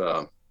sort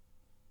of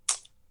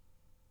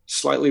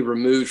slightly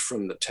removed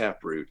from the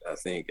taproot, I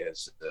think,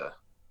 as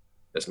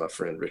my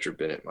friend Richard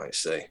Bennett might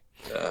say.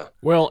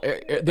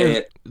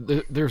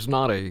 There's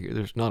not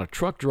a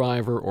truck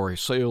driver or a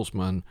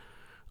salesman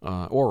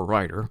or a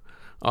writer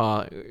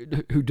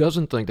who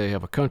doesn't think they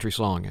have a country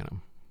song in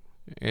them.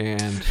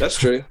 And that's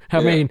true.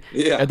 I mean,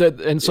 yeah.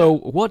 So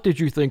what did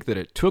you think that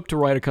it took to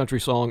write a country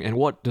song, and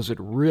what does it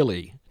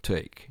really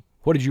take?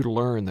 What did you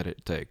learn that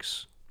it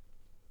takes?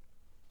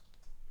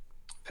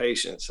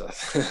 Patience, I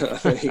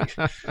think.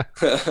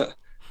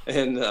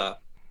 And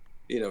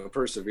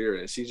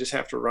perseverance. You just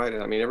have to write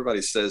it. I mean,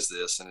 everybody says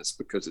this, and it's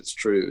because it's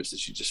true, is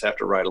that you just have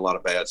to write a lot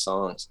of bad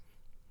songs,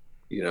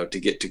 to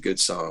get to good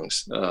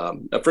songs.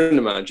 A friend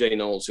of mine, Jay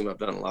Knowles, whom I've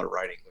done a lot of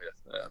writing with,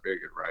 a very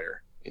good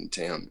writer in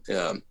town,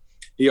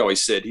 he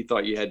always said he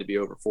thought you had to be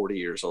over 40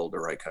 years old to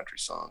write country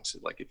songs.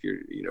 Like if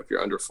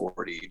you're under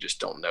 40, you just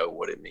don't know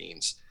what it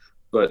means.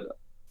 But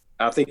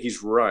I think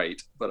he's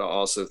right. But I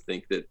also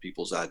think that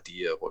people's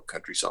idea of what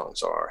country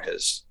songs are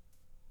has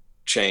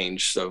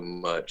changed so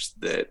much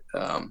that,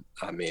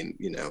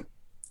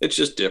 it's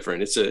just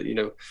different. It's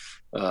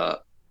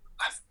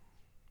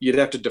you'd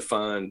have to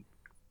define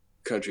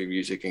country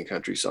music and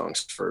country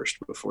songs first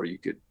before you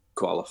could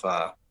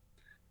qualify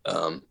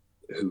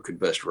who could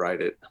best write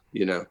it,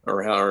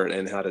 or how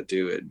to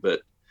do it.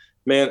 But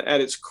man,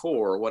 at its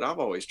core, what I've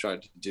always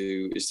tried to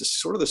do is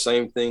sort of the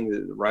same thing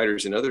that the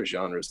writers in other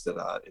genres that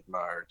I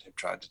admired have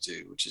tried to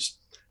do, which is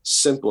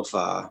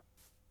simplify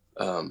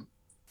a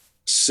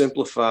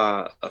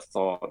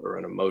thought or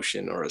an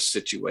emotion or a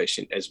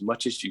situation as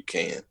much as you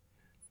can,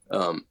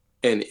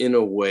 and in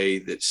a way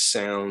that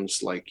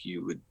sounds like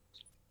the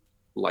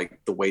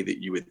way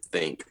that you would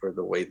think or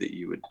the way that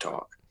you would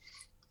talk.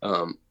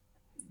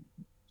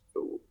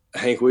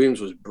 Hank Williams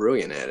was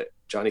brilliant at it.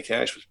 Johnny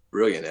Cash was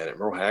brilliant at it.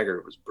 Merle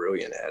Haggard was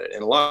brilliant at it.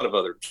 And a lot of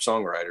other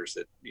songwriters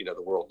that, the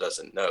world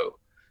doesn't know,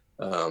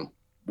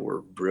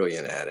 were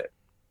brilliant at it.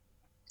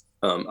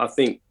 I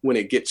think when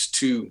it gets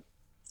too,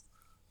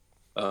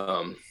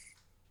 for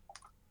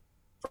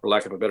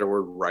lack of a better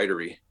word,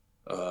 writery,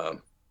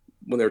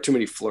 when there are too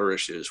many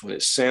flourishes, when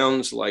it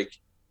sounds like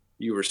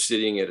you were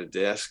sitting at a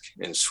desk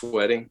and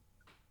sweating,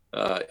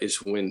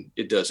 is when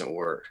it doesn't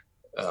work.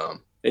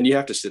 And you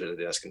have to sit at a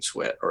desk and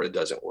sweat or it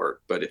doesn't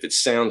work. But if it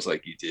sounds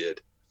like you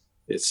did,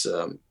 it's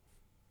not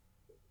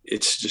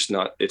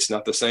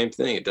the same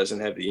thing. It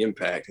doesn't have the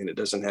impact and it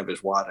doesn't have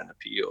as wide an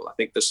appeal. I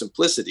think the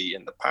simplicity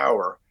and the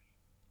power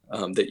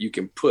that you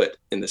can put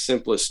in the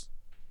simplest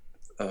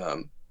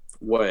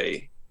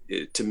way,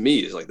 to me,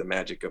 is like the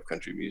magic of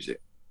country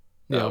music.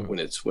 When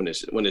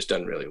it's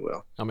done really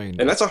well. I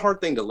mean, and that's a hard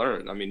thing to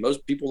learn. I mean,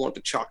 most people want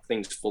to chock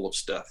things full of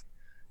stuff.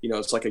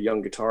 It's like a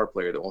young guitar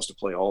player that wants to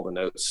play all the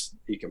notes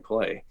he can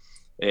play,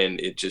 and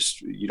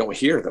you don't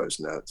hear those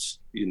notes,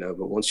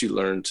 but once you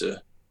learn to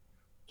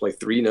play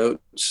 3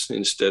 notes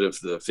instead of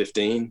the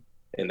 15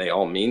 and they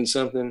all mean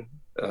something,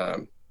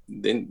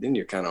 then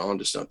you're kind of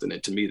onto something.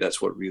 And to me,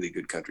 that's what really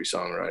good country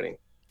songwriting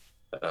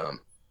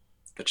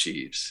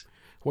achieves.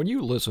 When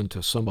you listen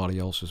to somebody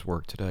else's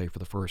work today for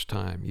the first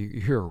time,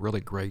 you hear a really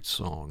great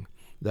song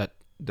that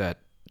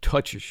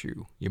touches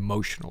you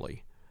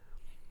emotionally.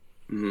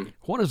 Mm-hmm.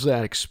 What does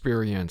that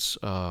experience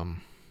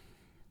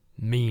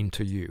mean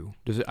to you?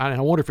 I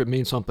wonder if it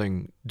means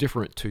something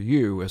different to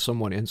you as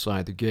someone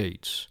inside the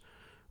gates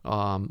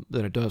than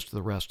it does to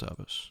the rest of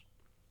us.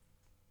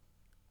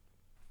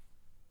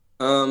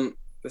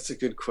 That's a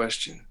good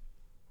question.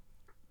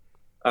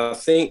 I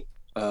think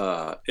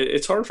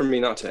it's hard for me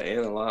not to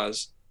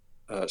analyze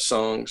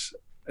songs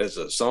as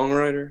a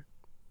songwriter,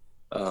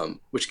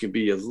 which can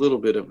be a little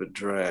bit of a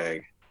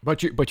drag.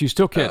 But you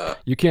still can't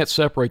you can't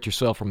separate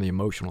yourself from the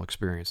emotional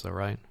experience, though,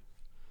 right?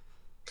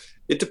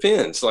 It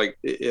depends. Like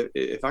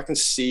if I can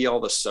see all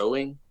the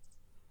sewing,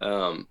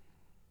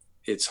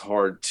 it's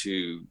hard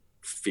to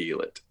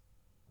feel it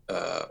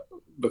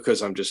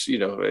because I'm just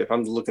if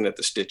I'm looking at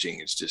the stitching,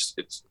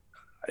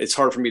 it's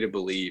hard for me to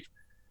believe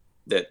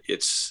that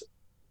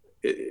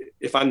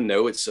if I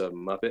know it's a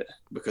Muppet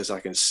because I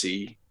can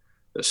see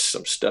there's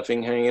some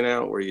stuffing hanging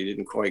out where you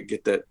didn't quite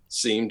get that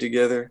seam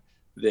together,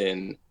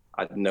 then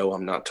I know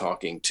I'm not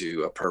talking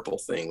to a purple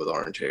thing with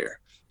orange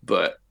hair.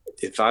 But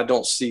if I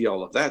don't see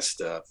all of that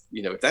stuff,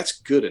 if that's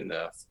good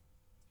enough,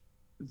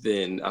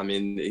 then I'm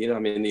in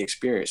the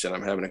experience and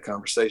I'm having a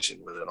conversation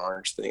with an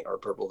orange thing or a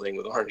purple thing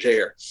with orange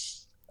hair.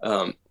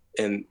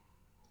 And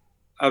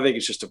I think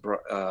it's just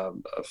a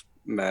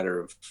matter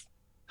of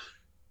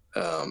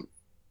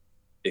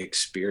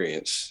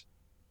experience,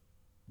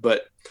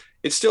 but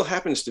it still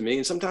happens to me.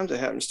 And sometimes it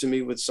happens to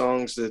me with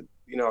songs that,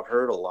 I've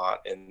heard a lot,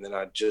 and then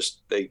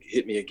they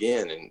hit me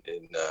again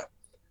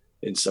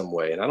in some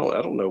way. And I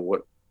don't know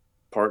what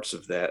parts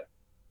of that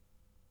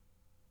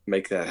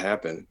make that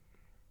happen.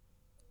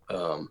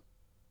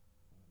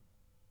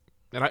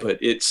 but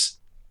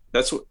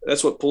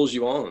that's what pulls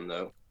you on,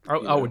 though.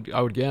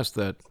 I would guess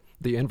that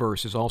the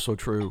inverse is also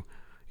true,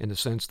 in the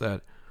sense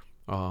that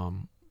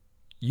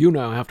you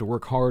now have to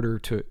work harder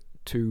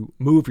to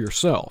move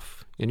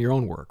yourself in your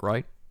own work,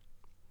 right?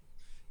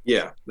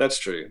 Yeah, that's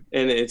true.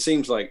 And it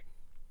seems like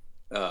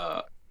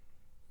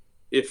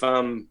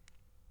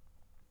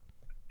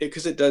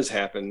because it does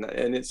happen,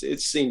 and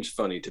it seems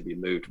funny to be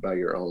moved by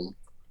your own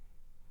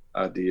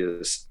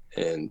ideas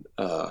and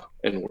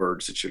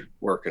words that you're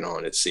working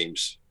on. It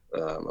seems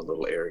a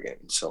little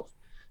arrogant and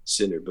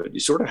self-centered, but you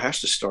sort of have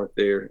to start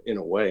there in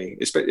a way,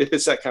 if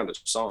it's that kind of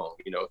song,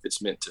 if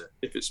it's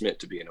meant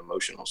to be an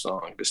emotional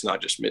song, if it's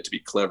not just meant to be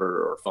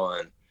clever or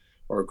fun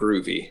or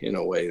groovy in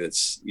a way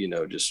that's,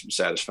 just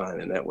satisfying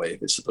in that way.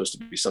 If it's supposed to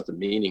be something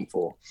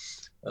meaningful,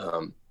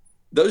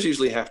 those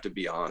usually have to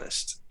be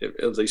honest,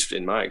 at least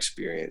in my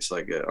experience, or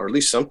at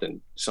least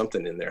something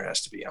in there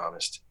has to be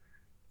honest.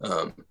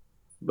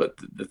 But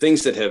the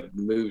things that have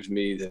moved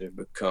me, that have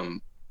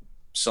become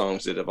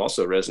songs that have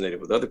also resonated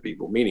with other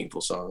people,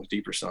 meaningful songs,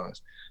 deeper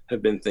songs,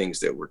 have been things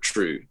that were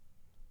true,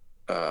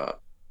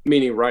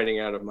 meaning writing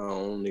out of my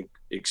own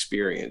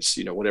experience,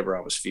 whatever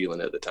I was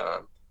feeling at the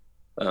time,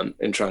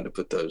 and trying to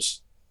put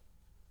those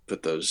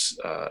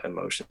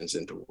emotions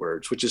into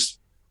words, which is,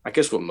 I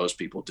guess, what most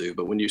people do.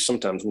 But when you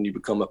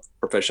become a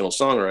professional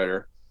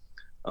songwriter,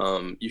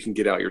 you can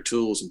get out your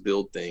tools and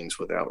build things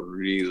without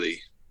really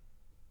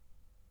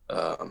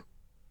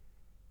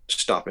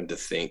stopping to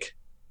think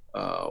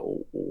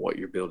what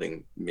you're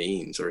building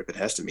means, or if it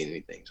has to mean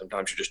anything.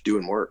 Sometimes you're just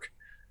doing work,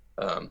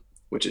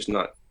 which is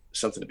not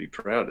something to be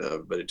proud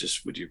of, but it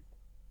just, when you're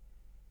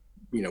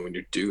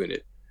doing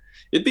it,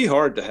 it'd be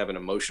hard to have an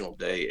emotional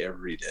day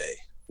every day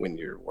when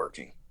you're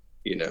working,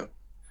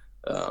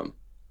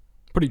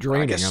 pretty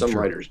draining. I guess some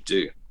writers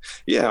do.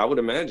 Yeah, I would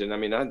imagine. I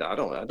mean, I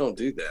don't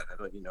do that. I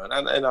don't,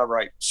 and I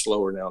write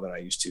slower now than I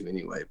used to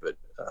anyway, but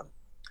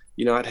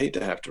I'd hate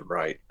to have to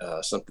write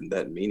something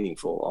that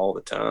meaningful all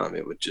the time.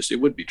 It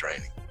would be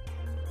draining.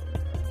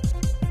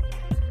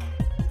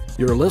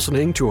 You're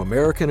listening to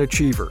American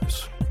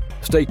Achievers.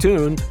 Stay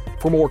tuned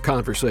for more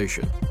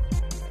conversation.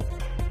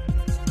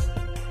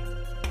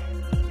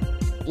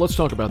 Let's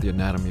talk about the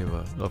anatomy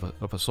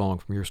of a song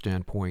from your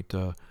standpoint.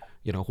 How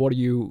do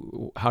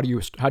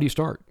you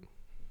start?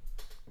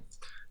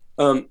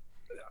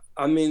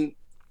 I mean,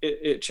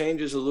 it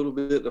changes a little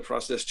bit. The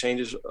process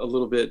changes a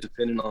little bit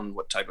depending on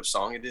what type of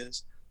song it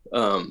is.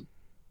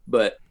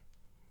 But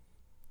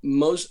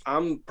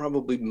I'm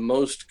probably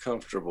most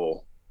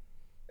comfortable,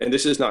 and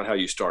this is not how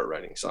you start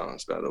writing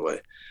songs, by the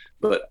way,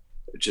 but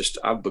just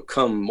I've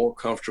become more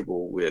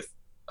comfortable with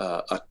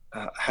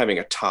having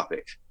a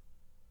topic.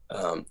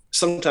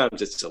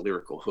 Sometimes it's a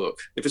lyrical hook.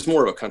 If it's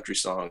more of a country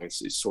song,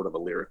 it's sort of a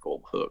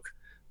lyrical hook,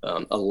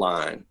 a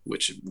line,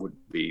 which would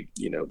be,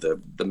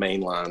 the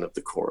main line of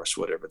the chorus,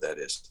 whatever that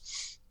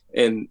is.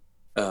 And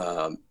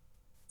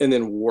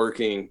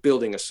then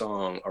building a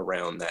song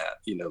around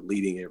that,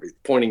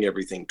 pointing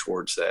everything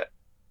towards that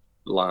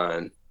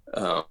line,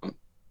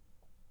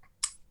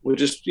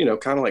 which is,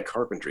 kind of like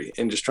carpentry,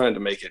 and just trying to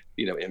make it,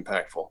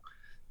 impactful.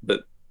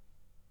 But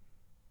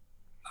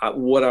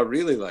what I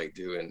really like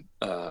doing,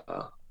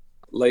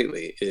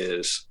 lately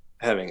is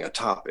having a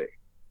topic,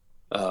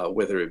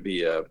 whether it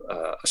be a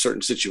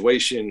certain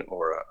situation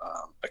or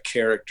a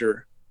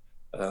character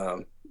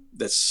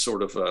that's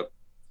sort of a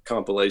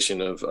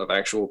compilation of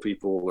actual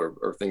people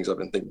or things I've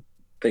been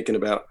thinking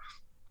about,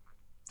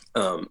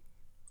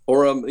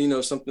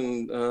 or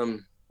something,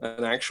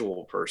 an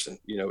actual person,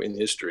 in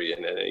history,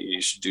 and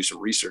you should do some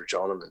research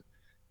on them,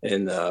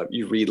 and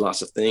you read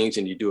lots of things,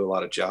 and you do a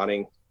lot of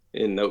jotting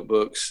in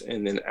notebooks,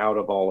 and then out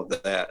of all of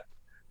that,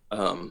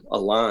 a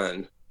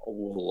line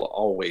will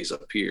always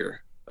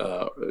appear,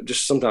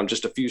 just sometimes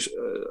just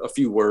a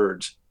few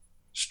words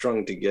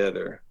strung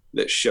together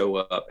that show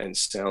up and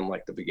sound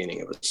like the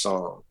beginning of a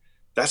song.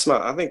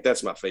 I think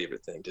that's my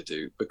favorite thing to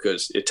do,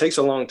 because it takes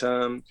a long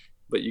time,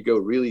 but you go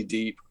really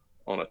deep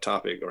on a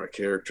topic or a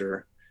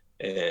character,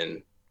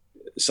 and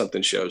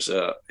something shows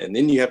up, and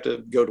then you have to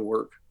go to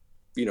work,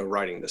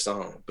 writing the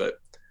song. But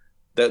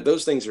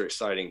those things are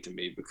exciting to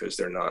me because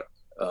they're not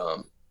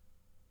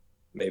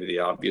maybe the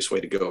obvious way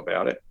to go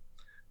about it.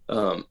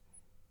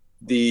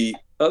 The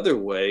other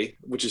way,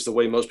 which is the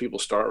way most people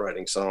start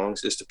writing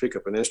songs, is to pick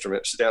up an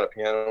instrument, sit down at a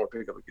piano or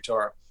pick up a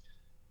guitar,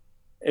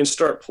 and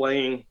start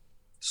playing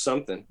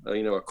something,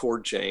 a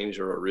chord change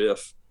or a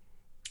riff,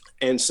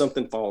 and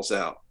something falls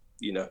out.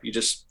 You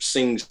just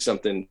sing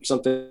something,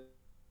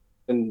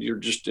 and you're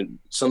just in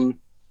some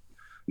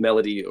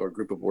melody or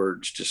group of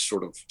words just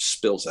sort of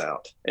spills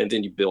out, and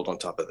then you build on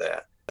top of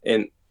that.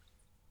 And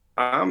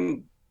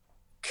I'm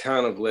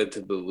kind of led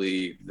to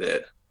believe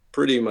that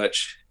pretty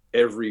much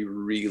every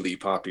really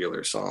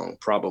popular song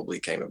probably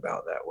came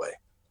about that way.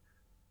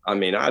 I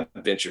mean, I'd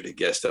venture to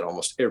guess that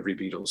almost every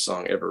Beatles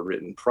song ever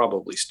written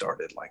probably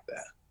started like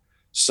that.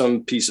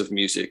 Some piece of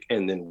music,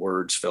 and then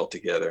words fell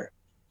together,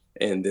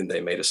 and then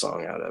they made a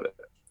song out of it.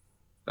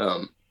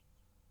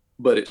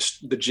 But it's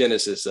the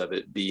genesis of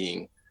it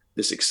being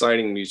this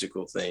exciting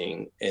musical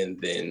thing, and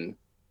then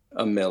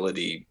a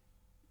melody,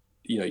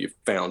 you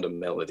found a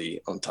melody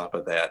on top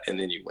of that, and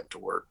then you went to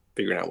work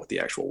figuring out what the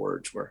actual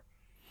words were.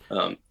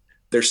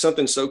 There's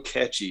something so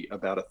catchy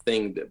about a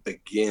thing that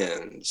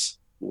begins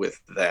with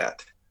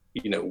that,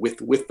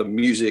 with the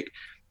music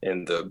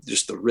and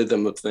just the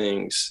rhythm of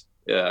things.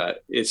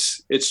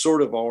 It's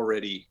sort of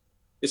already,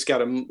 it's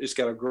got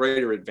a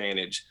greater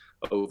advantage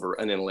over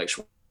an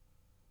intellectual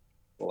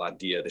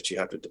idea that you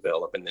have to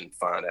develop and then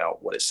find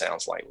out what it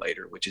sounds like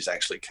later, which is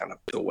actually kind of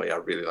the way I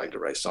really like to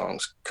write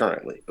songs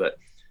currently, but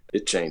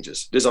it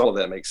changes. Does all of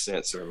that make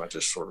sense, or am I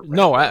just sort of...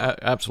 No,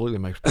 absolutely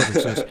makes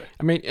perfect sense.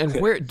 I mean,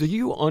 and where do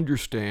you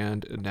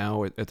understand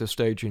now at this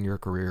stage in your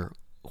career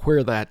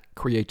where that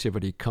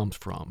creativity comes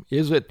from?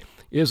 Is it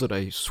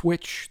a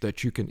switch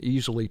that you can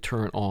easily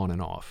turn on and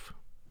off?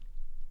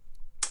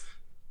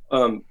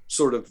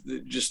 Sort of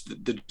just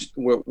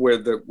where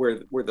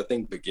the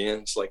thing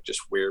begins, like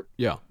just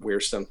where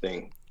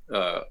something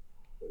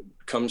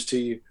comes to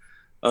you.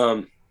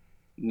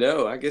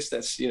 No, I guess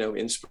that's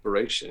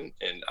inspiration,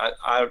 and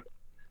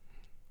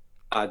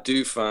I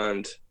do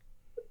find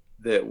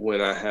that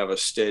when I have a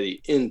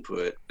steady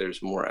input,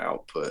 there's more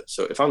output.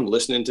 So if I'm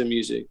listening to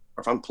music,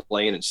 or if I'm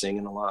playing and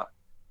singing a lot,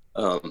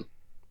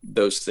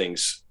 those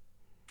things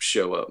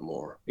show up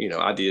more.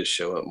 Ideas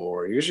show up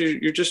more.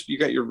 You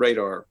got your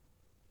radar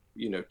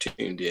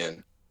tuned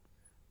in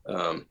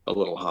a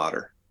little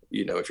hotter,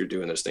 if you're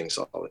doing those things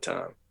all the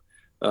time.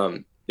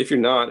 If you're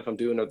not, if I'm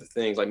doing other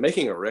things, like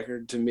making a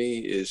record to me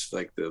is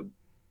like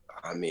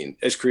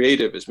as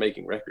creative as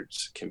making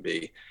records can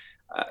be,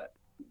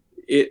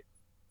 it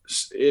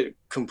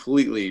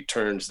completely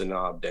turns the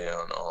knob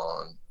down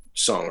on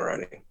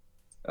songwriting.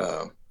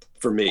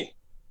 For me,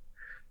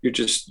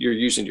 you're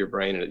using your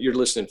brain, and you're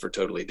listening for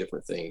totally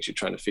different things. You're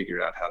trying to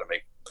figure out how to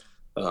make,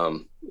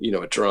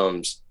 a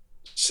drums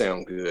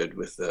sound good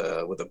with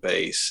a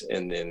bass,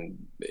 and then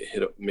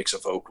mix a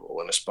vocal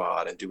in a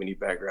spot and do any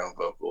background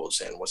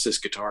vocals, and what's this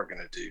guitar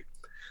going to do?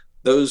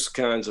 Those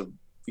kinds of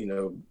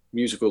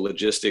musical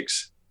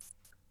logistics,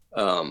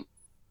 they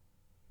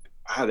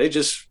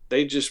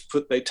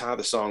tie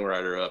the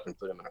songwriter up and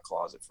put him in a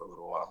closet for a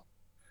little while.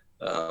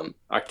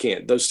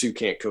 Those two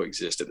can't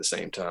coexist at the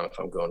same time if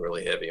I'm going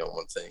really heavy on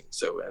one thing.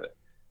 So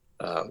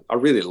I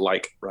really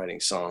like writing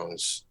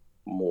songs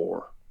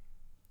more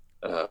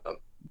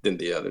than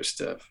the other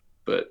stuff.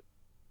 But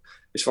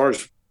as far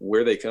as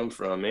where they come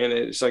from, man,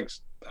 it's like,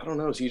 I don't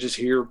know, so you just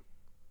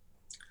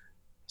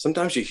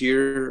sometimes you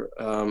hear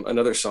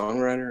another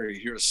songwriter, or you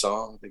hear a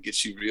song that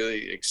gets you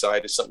really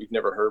excited, something you've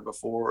never heard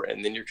before,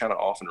 and then you're kind of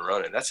off and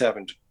running. That's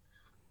happened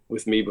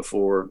with me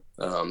before,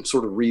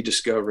 sort of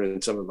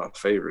rediscovering some of my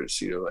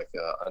favorites, like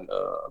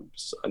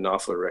a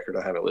Knopfler record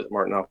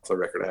Mark Knopfler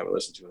record I haven't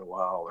listened to in a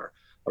while, or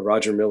a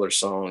Roger Miller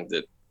song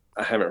that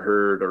I haven't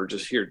heard or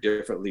just hear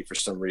differently for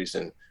some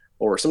reason.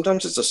 Or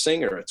sometimes it's a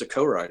singer, it's a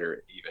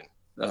co-writer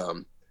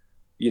even.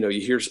 You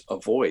hear a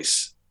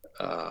voice,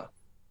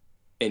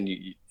 and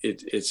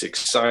it's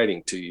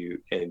exciting to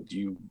you, and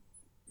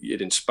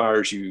it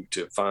inspires you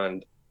to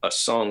find a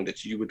song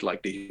that you would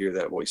like to hear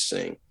that voice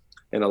sing.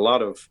 And a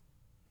lot of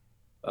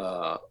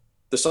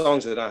the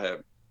songs that I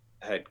have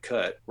had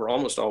cut were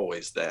almost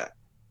always that,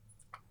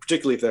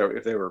 particularly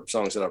if they were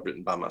songs that I've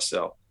written by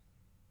myself.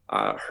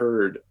 I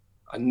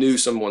knew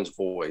someone's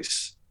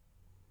voice,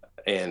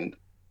 and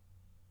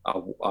I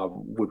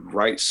would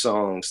write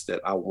songs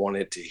that I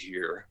wanted to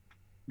hear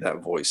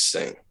that voice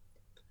sing.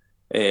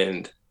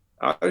 And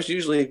I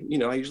usually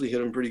hit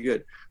them pretty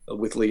good.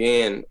 With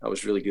Leanne, I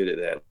was really good at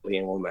that.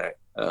 Leanne Womack.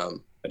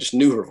 I just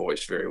knew her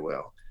voice very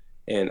well,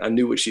 and I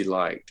knew what she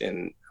liked.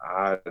 And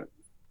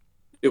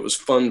it was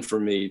fun for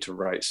me to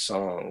write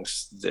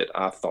songs that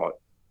I thought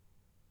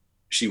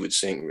she would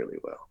sing really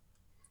well.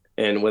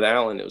 And with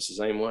Alan, it was the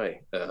same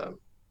way. I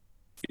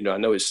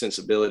know his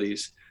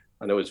sensibilities,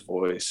 I know his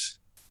voice,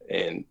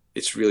 and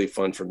it's really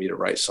fun for me to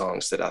write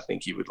songs that I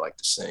think he would like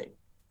to sing,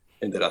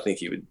 and that I think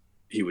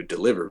he would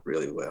deliver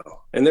really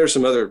well. And there's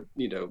some other,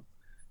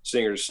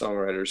 singers,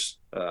 songwriters,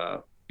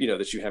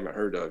 that you haven't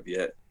heard of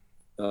yet,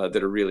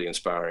 that are really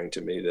inspiring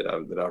to me, that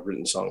I've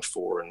written songs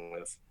for and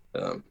with.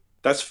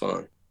 That's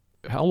fun.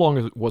 How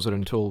long was it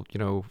until,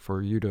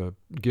 for you to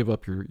give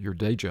up your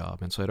day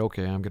job and said,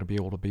 okay, I'm going to be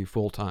able to be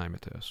full time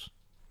at this?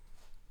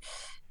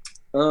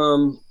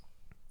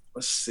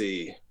 Let's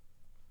see.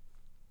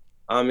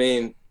 I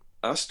mean,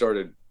 I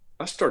started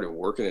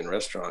working in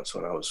restaurants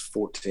when I was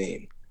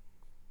 14,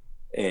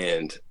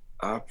 and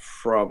I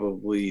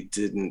probably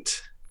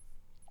didn't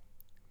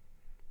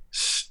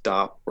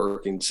stop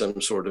working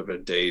some sort of a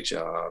day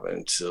job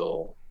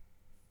until,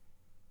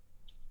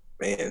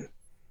 let's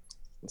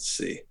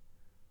see,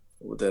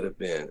 what would that have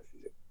been?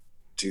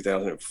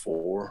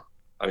 2004.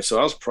 I mean, so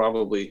I was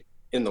probably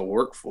in the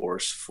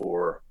workforce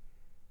for,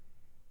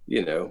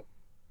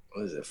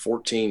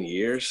 14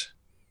 years.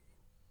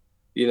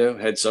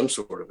 Had some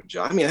sort of a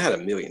job. I mean, I had a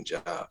million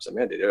jobs. I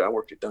mean, I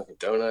worked at Dunkin'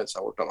 Donuts.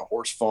 I worked on a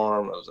horse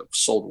farm. I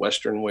sold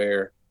Western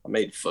wear. I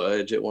made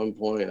fudge at one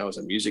point. I was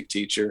a music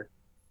teacher.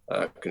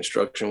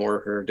 construction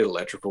worker, did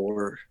electrical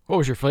work. What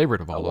was your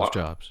favorite of all those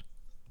jobs?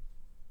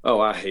 Oh,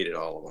 I hated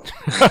all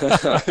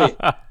of them.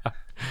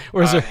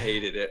 I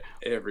hated it,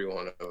 every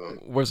one of them.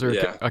 Was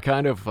there a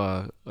kind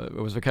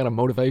of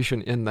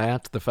motivation in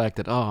that? The fact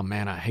that, oh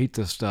man, I hate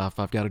this stuff.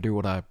 I've got to do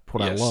what I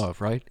love,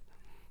 right?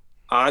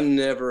 I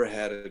never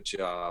had a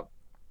job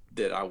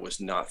that I was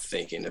not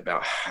thinking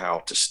about how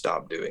to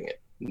stop doing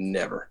it.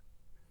 Never.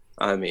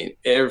 I mean,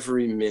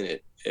 every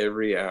minute,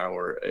 every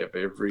hour of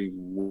every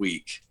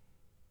week,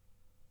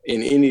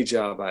 in any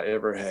job I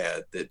ever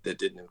had that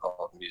didn't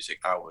involve music,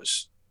 I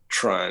was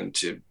trying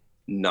to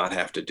not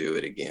have to do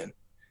it again.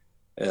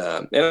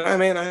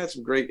 And I had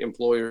some great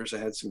employers. I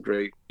had some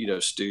great,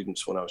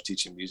 students when I was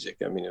teaching music.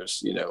 I mean,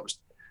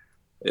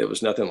 it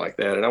was nothing like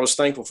that. And I was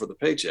thankful for the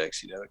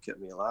paychecks, it kept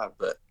me alive.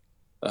 But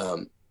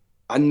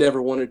I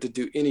never wanted to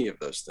do any of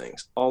those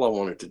things. All I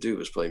wanted to do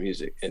was play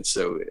music. And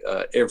so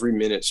every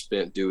minute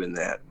spent doing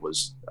that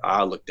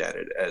I looked at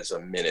it as a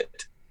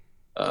minute,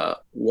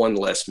 one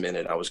less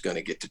minute I was going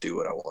to get to do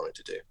what I wanted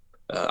to do.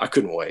 I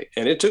couldn't wait.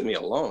 And it took me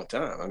a long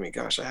time. I mean,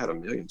 gosh, I had a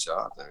million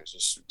jobs. I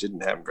just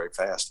didn't have them very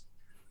fast.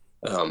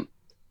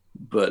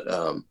 But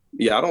I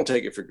don't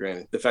take it for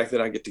granted. The fact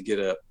that I get to get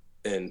up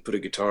and put a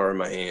guitar in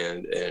my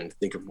hand and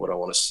think of what I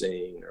want to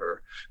sing,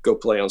 or go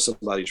play on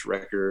somebody's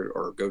record,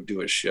 or go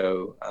do a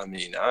show. I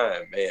mean,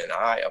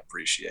 I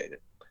appreciate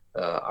it.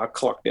 I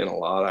clocked in a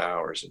lot of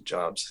hours in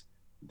jobs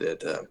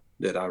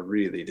that I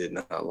really did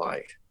not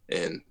like.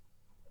 And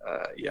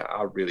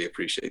I really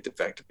appreciate the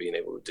fact of being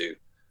able to do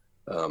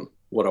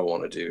what I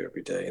want to do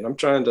every day. And I'm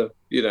trying to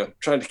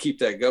keep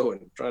that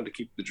going, trying to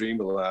keep the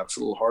dream alive. It's a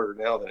little harder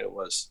now than it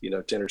was,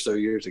 10 or so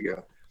years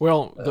ago.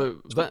 Well,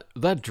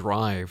 that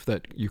drive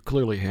that you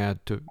clearly had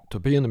to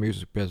be in the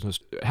music business,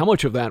 how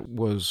much of that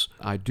was,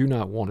 I do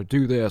not want to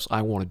do this,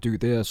 I want to do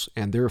this,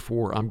 and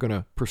therefore I'm going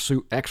to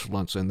pursue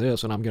excellence in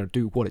this, and I'm going to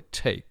do what it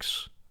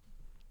takes?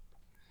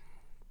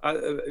 I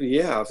think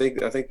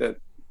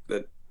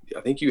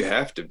you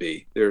have to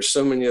be. There are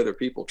so many other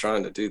people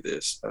trying to do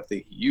this. I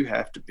think you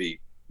have to be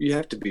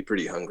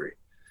pretty hungry.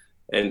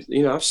 And,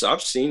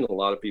 I've seen a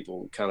lot of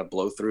people kind of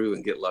blow through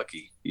and get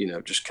lucky,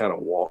 just kind of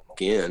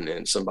walk in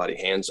and somebody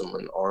hands them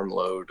an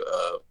armload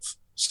of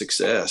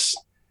success.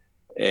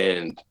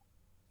 And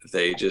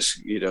they just,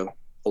 a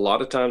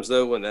lot of times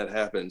though, when that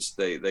happens,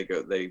 they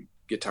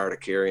get tired of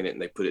carrying it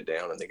and they put it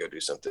down and they go do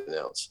something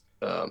else.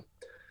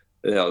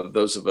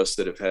 Those of us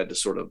that have had to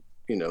sort of,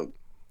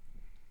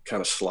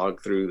 kind of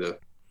slog through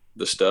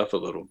the stuff a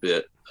little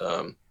bit,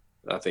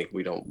 I think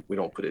we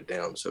don't put it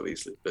down so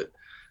easily. But,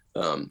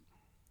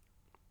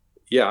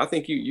 I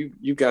think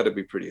you got to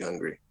be pretty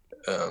hungry.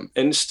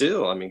 And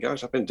still, I mean,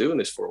 gosh, I've been doing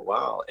this for a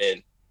while,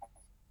 and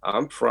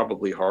I'm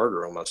probably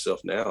harder on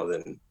myself now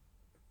than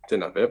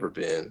I've ever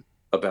been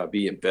about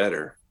being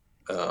better.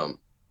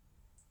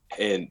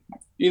 And,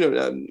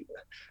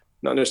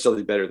 not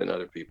necessarily better than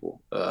other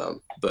people,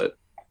 but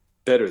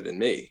better than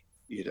me.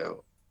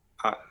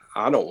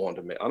 I don't want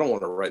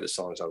to write the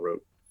songs I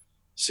wrote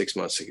 6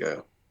 months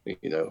ago,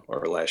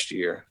 or last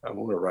year. I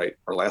want to write,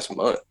 or last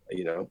month,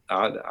 I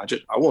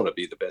want to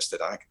be the best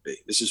that I can be.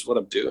 This is what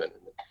I'm doing.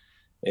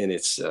 And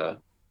it's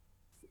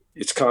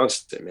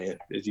constant, man.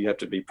 You have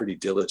to be pretty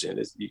diligent.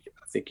 I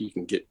think you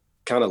can get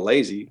kind of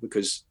lazy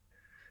because,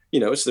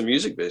 it's the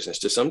music business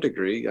to some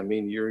degree. I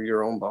mean, you're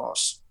your own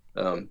boss.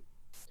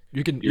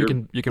 You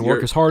can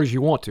work as hard as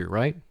you want to,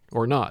 right?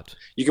 Or not.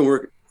 You can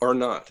work or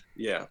not.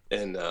 Yeah.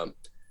 And,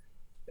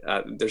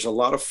 there's a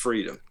lot of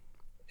freedom.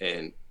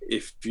 And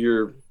if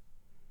you're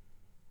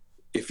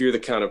the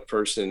kind of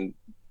person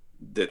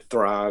that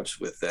thrives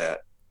with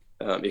that,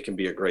 it can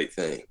be a great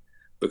thing,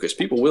 because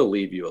people will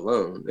leave you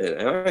alone.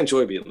 And I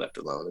enjoy being left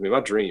alone. I mean, my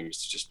dream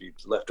is to just be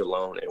left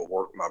alone and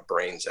work my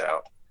brains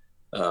out.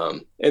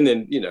 And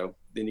then,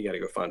 then you got to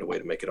go find a way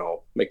to make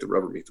the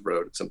rubber meet the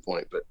road at some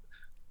point.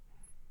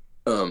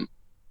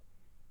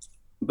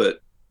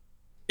 But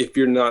if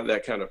you're not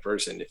that kind of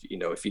person, if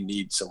you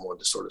need someone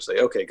to sort of say,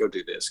 okay, go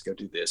do this,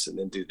 and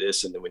then do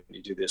this, and then when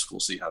you do this, we'll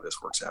see how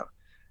this works out.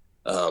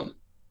 A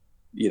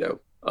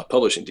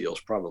publishing deal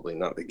is probably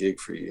not the gig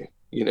for you.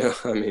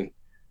 I mean,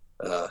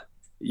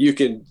 you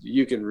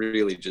can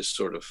really just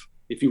sort of,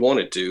 if you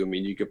wanted to, I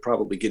mean, you could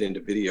probably get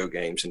into video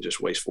games and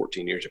just waste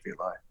 14 years of your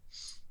life.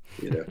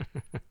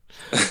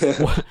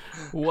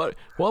 What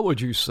would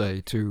you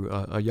say to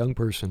a young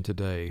person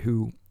today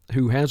who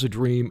has a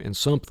dream in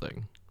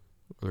something,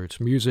 whether it's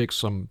music,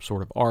 some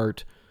sort of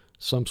art,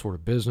 some sort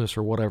of business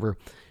or whatever,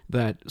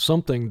 that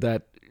something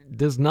that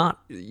does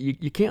not,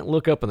 you can't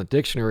look up in the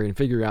dictionary and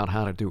figure out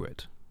how to do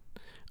it.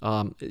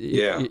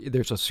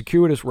 There's a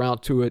circuitous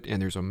route to it,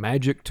 and there's a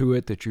magic to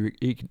it that you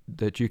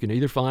can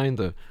either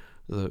find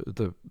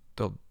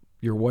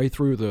your way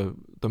through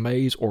the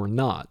maze or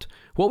not.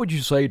 What would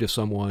you say to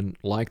someone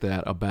like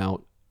that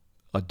about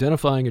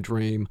identifying a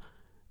dream,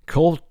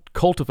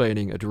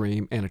 cultivating a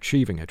dream, and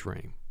achieving a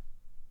dream?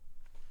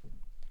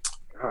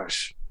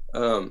 Gosh,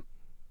 man,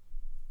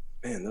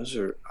 those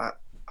are,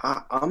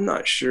 I'm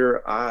not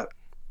sure I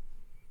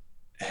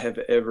have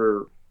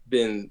ever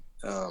been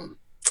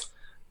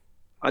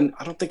I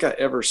don't think I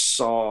ever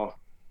saw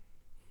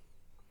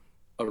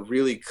a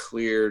really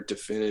clear,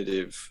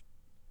 definitive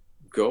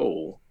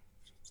goal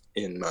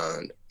in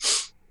mind.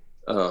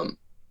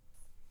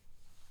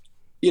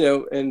 You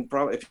know, and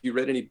probably if you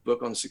read any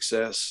book on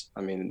success,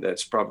 I mean,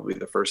 that's probably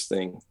the first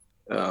thing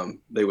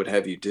they would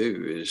have you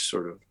do is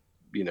sort of,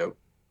 you know,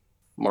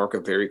 mark a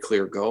very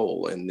clear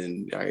goal and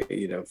then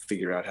you know,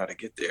 figure out how to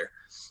get there.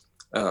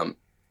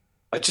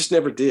 I just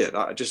never did.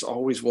 I just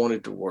always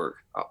wanted to work.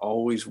 I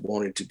always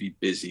wanted to be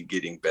busy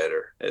getting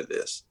better at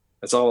this.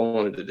 That's all I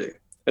wanted to do.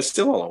 That's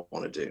still all I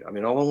want to do. I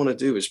mean, all I want to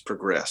do is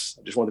progress.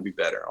 I just want to be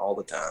better all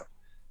the time.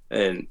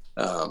 And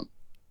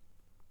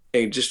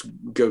just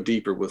go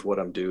deeper with what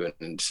I'm doing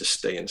and just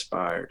stay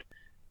inspired.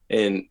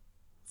 And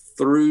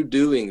through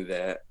doing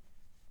that,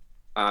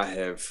 I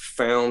have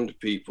found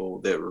people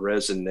that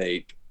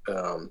resonate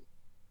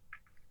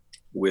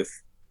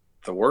with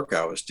the work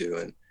I was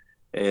doing.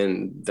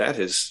 And that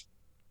has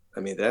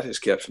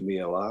kept me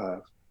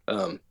alive.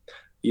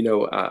 You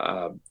know,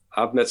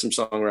 I've met some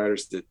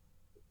songwriters that,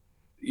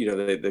 you know,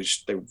 they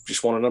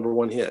just want a number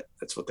one hit.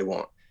 That's what they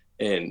want.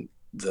 And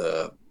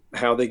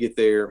how they get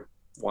there,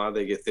 why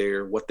they get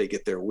there, what they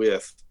get there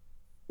with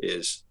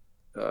is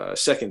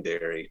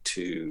secondary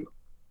to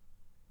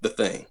the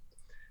thing.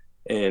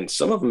 And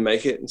some of them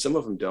make it and some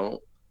of them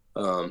don't.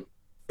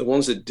 The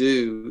ones that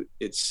do,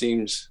 it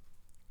seems,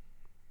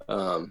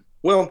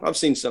 well, I've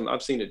seen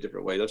it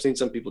different ways. I've seen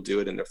some people do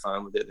it and they're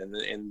fine with it,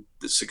 and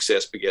the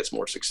success begets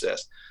more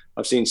success.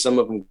 I've seen some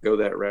of them go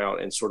that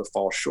route and sort of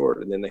fall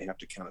short, and then they have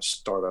to kind of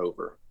start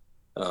over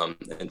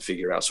and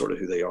figure out sort of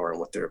who they are and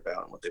what they're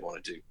about and what they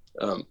want to do.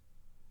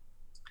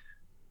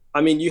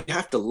 I mean, you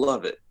have to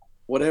love it,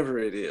 whatever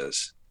it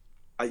is.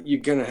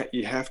 You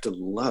have to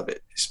love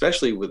it,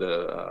 especially with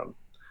a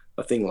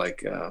thing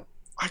like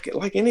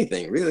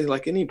anything, really,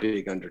 like any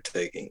big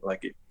undertaking.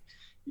 Like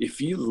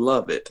if you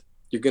love it,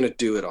 you're going to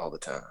do it all the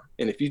time.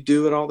 And if you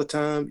do it all the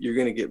time, you're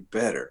going to get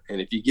better.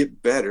 And if you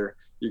get better,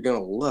 you're going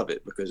to love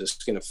it because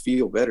it's going to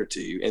feel better to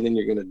you. And then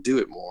you're going to do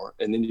it more.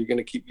 And then you're going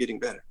to keep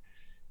getting better.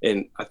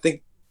 And I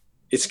think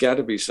it's got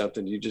to be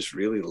something you just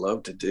really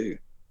love to do.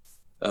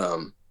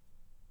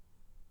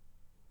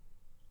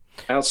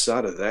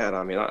 Outside of that,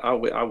 I mean, I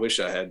wish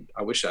I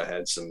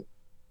had some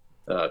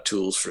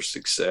tools for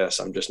success.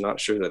 I'm just not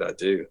sure that I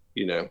do,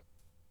 you know.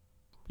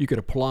 You could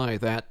apply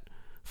that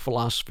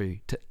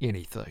philosophy to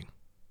anything.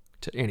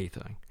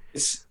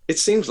 It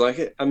seems like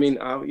it. I mean,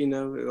 I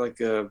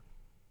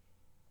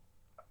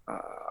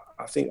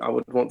think I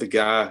would want the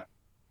guy,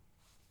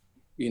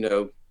 you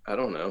know, I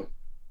don't know,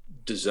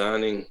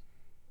 designing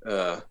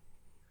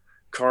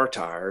car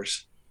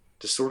tires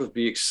to sort of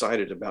be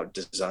excited about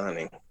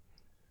designing,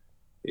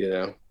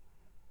 you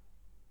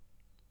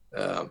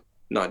know,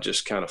 not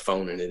just kind of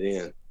phoning it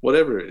in,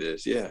 whatever it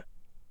is. Yeah.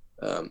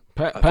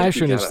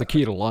 Passion is the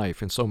key to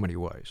life in so many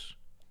ways.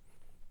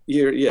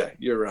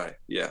 You're right.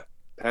 Yeah.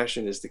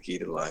 Passion is the key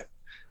to life.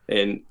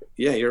 And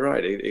yeah, you're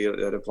right.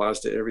 That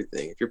applies to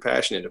everything. If you're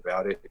passionate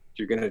about it,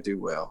 you're going to do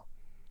well,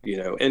 you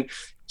know. And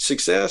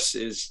success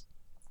is,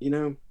 you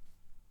know,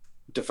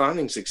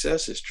 defining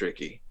success is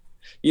tricky.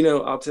 You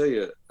know, I'll tell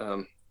you,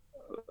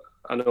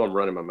 I know I'm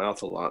running my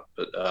mouth a lot,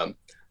 but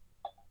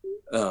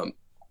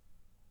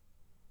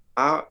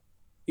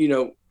you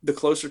know, the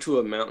closer to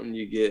a mountain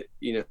you get,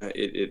 you know,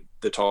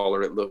 the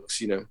taller it looks,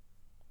 you know.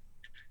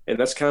 And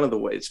that's kind of the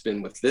way it's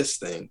been with this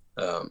thing.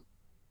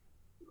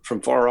 From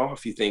far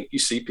off, you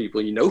see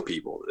people, you know,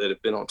 people that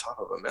have been on top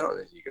of a mountain,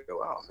 and you go,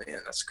 "Oh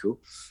man, that's cool."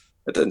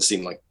 That doesn't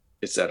seem like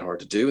it's that hard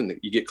to do. And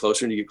you get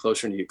closer and you get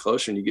closer and you get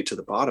closer and you get to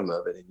the bottom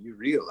of it, and you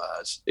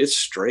realize it's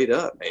straight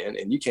up, man,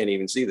 and you can't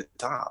even see the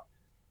top.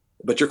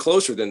 But you're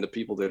closer than the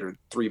people that are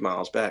 3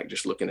 miles back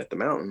just looking at the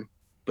mountain.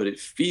 But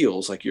it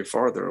feels like you're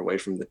farther away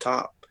from the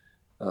top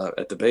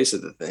at the base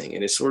of the thing.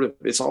 And it's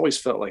always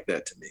felt like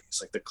that to me.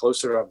 It's like the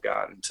closer I've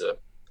gotten to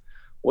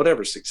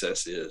whatever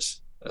success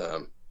is,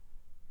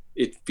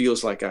 it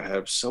feels like I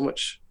have so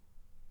much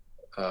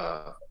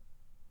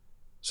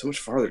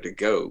farther to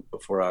go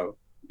before I,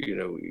 you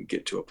know,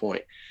 get to a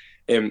point.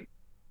 And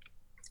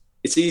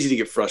it's easy to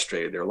get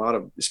frustrated. There are a lot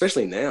of,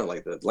 especially now,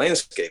 like the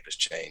landscape has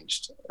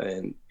changed,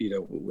 and, you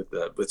know,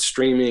 with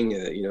streaming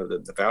and, you know,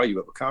 the value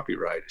of a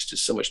copyright is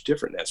just so much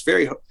different now.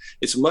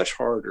 It's much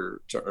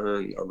harder to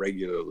earn a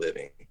regular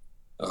living,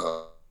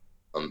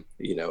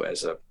 you know,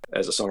 as a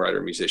songwriter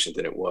or musician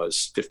than it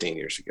was 15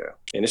 years ago.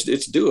 And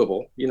it's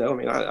doable, you know. I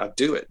mean, I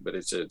do it, but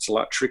it's a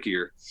lot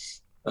trickier.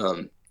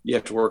 You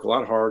have to work a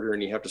lot harder,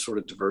 and you have to sort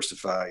of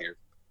diversify your,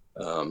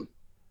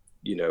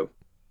 you know,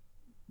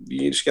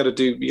 you got to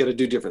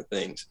do different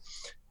things.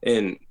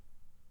 And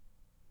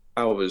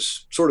I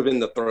was sort of in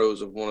the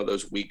throes of one of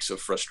those weeks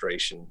of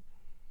frustration,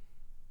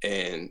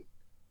 and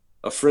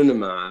a friend of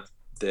mine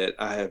that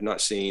I have not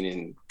seen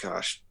in,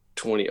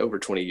 over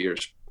 20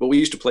 years, but we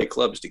used to play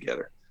clubs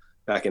together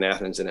back in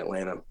Athens and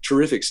Atlanta.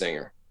 Terrific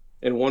singer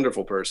and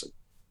wonderful person,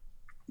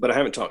 but I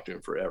haven't talked to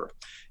him forever.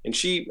 And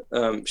she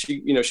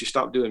you know, she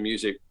stopped doing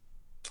music,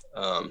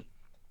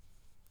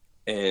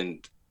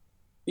 and,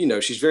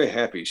 she's very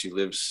happy. She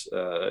lives,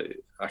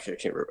 I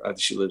can't remember.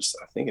 She lives,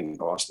 I think, in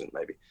Boston,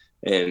 maybe,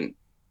 and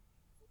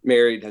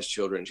married, has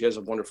children. She has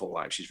a wonderful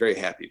life. She's very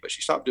happy, but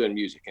she stopped doing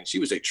music, and she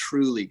was a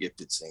truly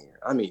gifted singer.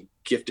 I mean,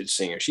 gifted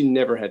singer. She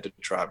never had to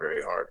try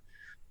very hard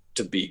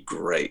to be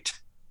great.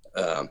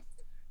 And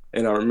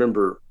I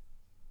remember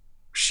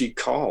she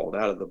called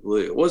out of the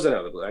blue. It wasn't out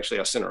of the blue. Actually,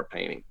 I sent her a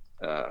painting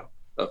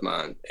of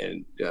mine,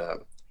 and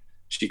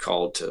she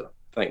called to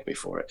thank me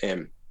for it.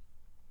 And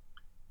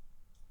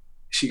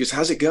she goes,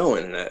 "How's it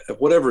going?" And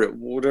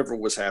whatever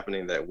was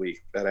happening that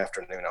week, that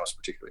afternoon, I was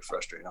particularly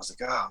frustrated. I was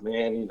like, "Oh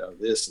man,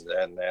 this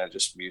and that,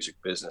 just music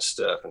business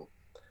stuff." And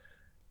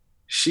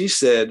she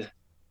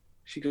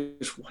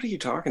goes, "What are you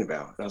talking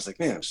about?" And I was like,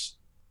 "Man, I'm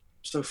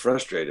so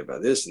frustrated by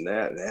this and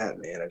that,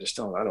 man. I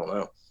don't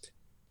know."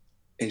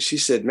 And she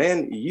said,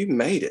 "Man, you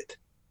made it.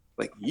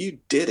 Like, you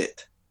did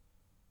it.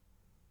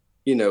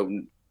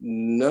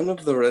 None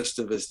of the rest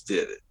of us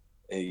did it,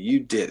 and you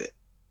did it."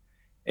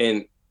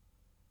 And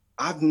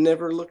I've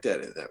never looked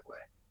at it that way.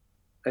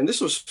 And this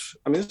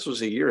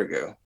was a year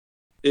ago.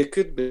 It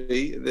could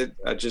be that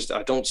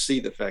I don't see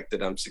the fact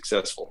that I'm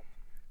successful,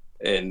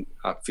 and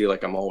I feel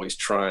like I'm always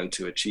trying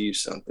to achieve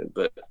something,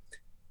 but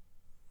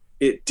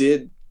it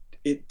did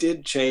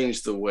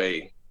change the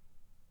way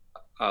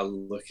I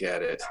look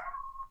at it,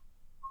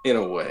 in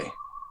a way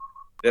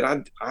that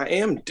I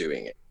am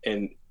doing it.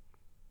 And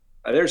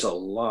there's a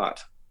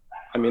lot.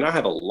 I mean, I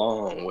have a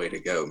long way to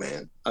go,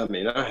 man. I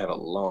have a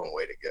long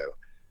way to go.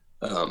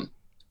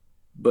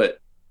 But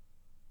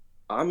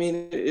I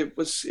mean, it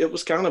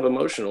was kind of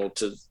emotional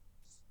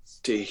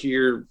to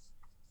hear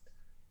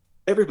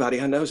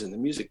everybody I know's in the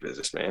music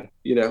business, man,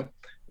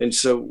 and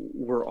so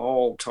we're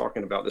all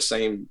talking about the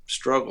same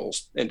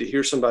struggles, and to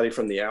hear somebody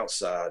from the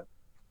outside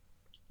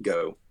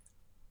go,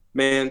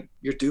 "Man,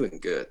 you're doing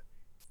good."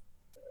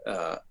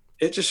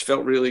 It just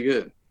felt really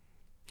good.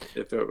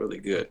 It felt really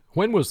good.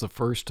 When was the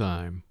first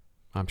time,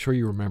 I'm sure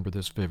you remember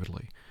this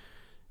vividly,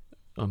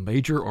 a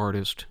major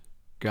artist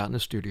got in the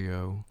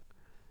studio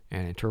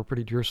and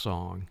interpreted your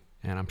song,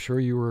 and I'm sure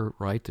you were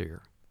right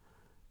there,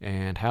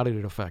 and how did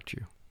it affect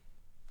you?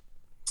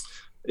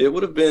 It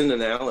would have been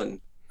an Alan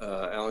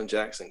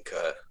Jackson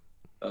cut.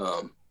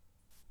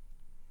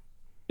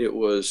 It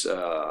was,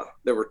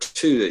 there were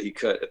two that he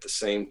cut at the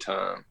same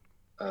time.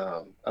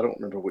 I don't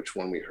remember which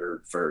one we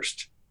heard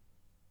first,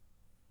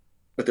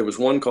 but there was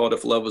one called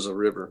 "If Love Was a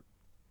River"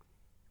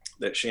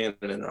 that Shannon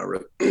and I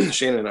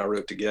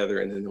wrote together.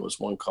 And then there was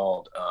one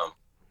called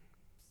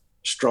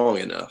 "Strong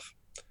Enough."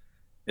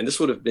 And this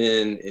would have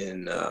been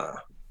in,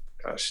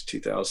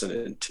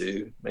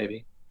 2002,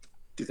 maybe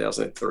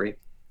 2003.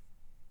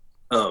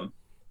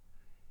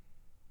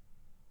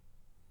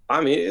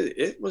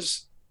 It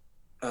was,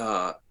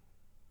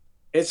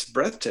 it's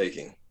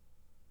breathtaking.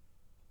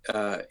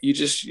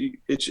 It's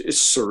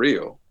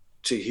surreal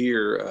to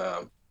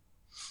hear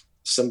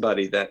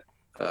somebody that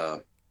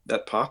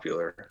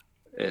popular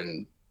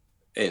and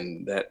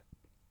that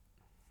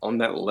on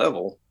that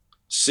level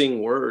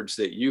sing words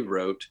that you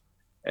wrote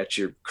at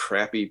your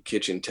crappy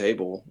kitchen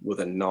table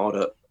with a gnawed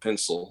up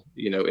pencil,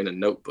 in a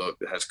notebook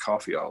that has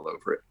coffee all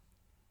over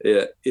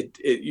it.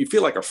 You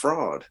feel like a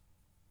fraud.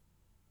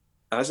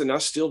 I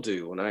still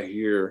do when I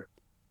hear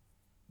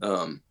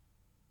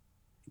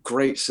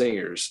great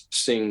singers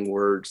sing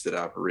words that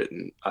I've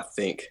written. I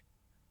think,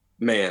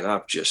 man,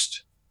 I've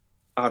just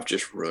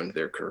ruined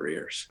their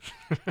careers.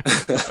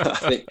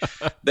 I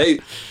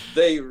think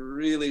they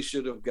really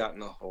should have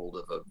gotten a hold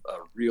of a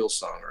real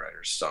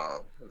songwriter's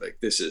song. Like,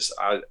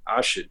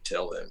 I should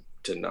tell them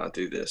to not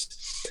do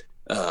this.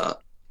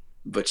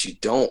 But you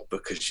don't,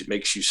 because it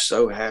makes you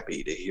so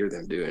happy to hear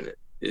them doing it.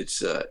 It's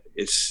the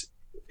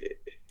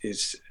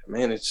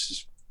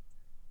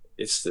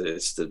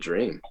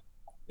dream.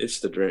 It's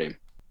the dream,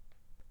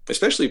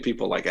 especially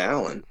people like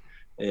Alan,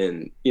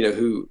 and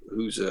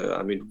who's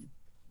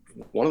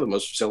one of the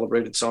most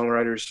celebrated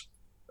songwriters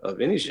of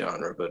any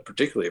genre, but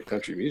particularly of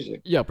country music.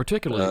 Yeah,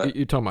 particularly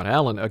you're talking about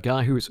Alan, a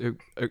guy who's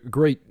a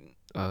great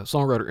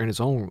songwriter in his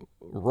own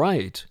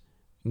right,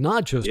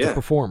 not just a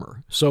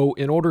performer. So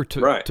in order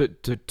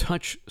to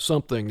touch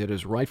something that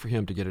is right for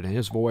him, to get it in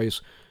his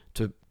voice,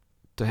 to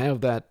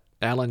have that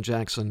Alan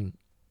Jackson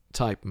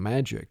type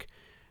magic,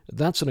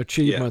 that's an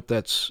achievement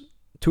that's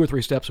 2 or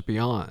 3 steps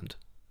beyond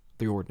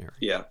the ordinary.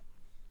 Yeah.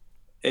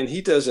 And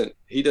he doesn't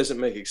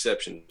make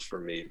exceptions for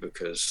me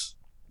because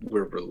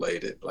we're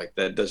related. Like,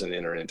 that doesn't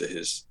enter into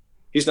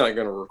he's not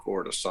going to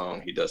record a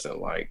song he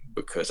doesn't like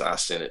because I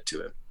sent it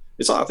to him.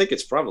 I think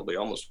it's probably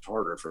almost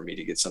harder for me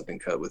to get something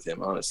cut with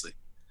him, honestly.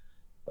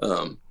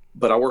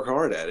 But I work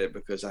hard at it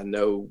because I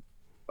know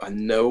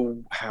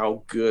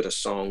how good a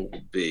song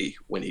will be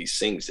when he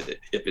sings it,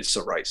 if it's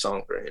the right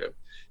song for him.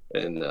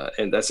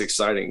 And that's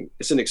exciting.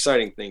 It's an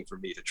exciting thing for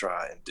me to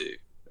try and do.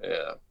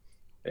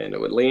 And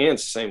with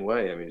Leanne's the same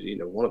way. I mean,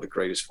 one of the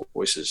greatest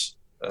voices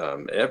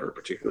ever,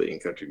 particularly in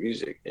country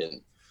music.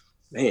 And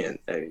man,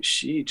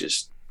 she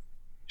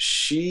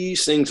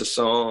sings a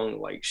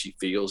song like she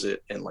feels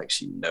it and like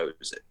she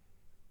knows it.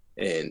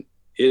 And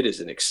it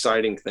is an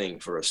exciting thing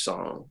for a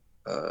song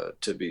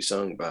to be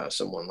sung by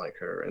someone like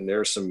her. And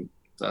there's some,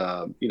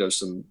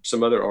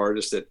 some other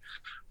artists that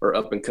are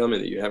up and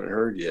coming that you haven't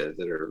heard yet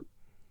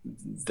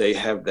they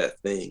have that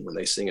thing when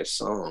they sing a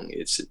song.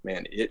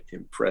 It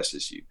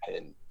impresses you.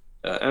 And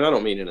I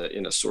don't mean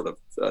in a sort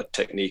of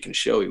technique and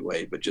showy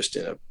way, but just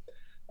in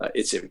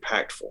it's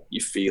impactful.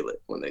 You feel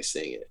it when they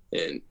sing it.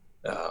 And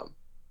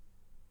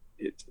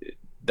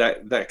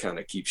that kind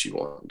of keeps you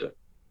wanting to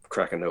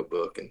crack a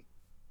notebook and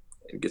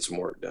get some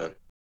work done.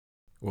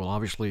 Well,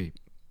 obviously,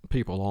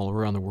 people all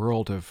around the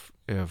world have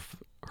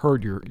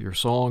heard your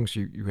songs.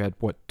 You had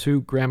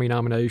 2 Grammy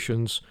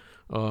nominations.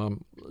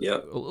 Yeah.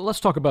 Let's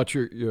talk about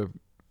your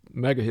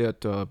mega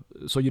hit.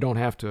 So You Don't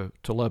Have to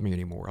Love Me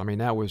Anymore. I mean,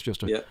 that was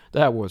just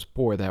that was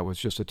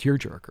just a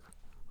tearjerker.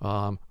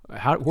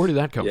 Where did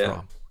that come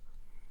from?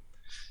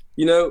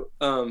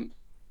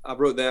 I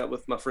wrote that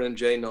with my friend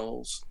Jay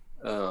Knowles.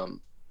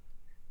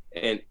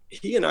 And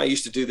he and I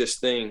used to do this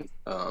thing.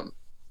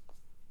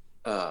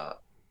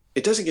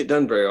 It doesn't get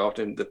done very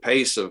often. The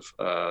pace of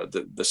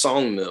the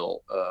song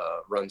mill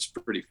runs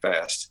pretty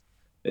fast.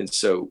 And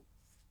so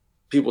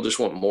people just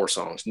want more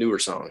songs, newer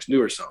songs.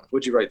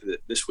 What'd you write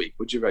this week?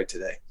 What'd you write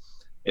today?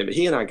 And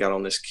he and I got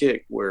on this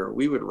kick where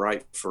we would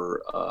write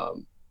for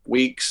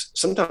weeks,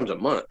 sometimes a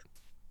month.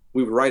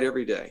 We would write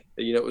every day.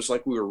 It was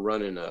like we were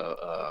running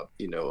a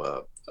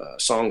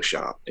song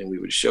shop, and we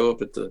would show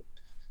up at the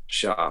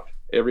shop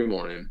every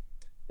morning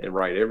and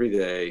write every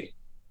day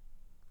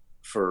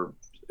for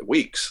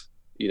weeks,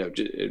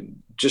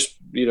 just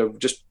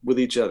with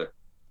each other.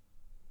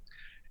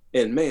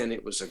 And man,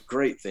 it was a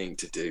great thing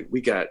to do. We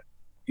got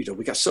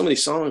so many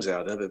songs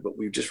out of it, but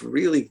we just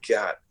really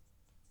got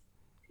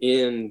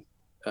in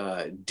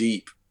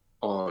deep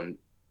on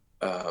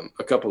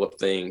a couple of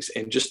things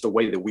and just the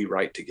way that we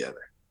write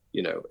together,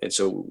 and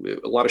so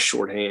a lot of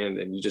shorthand,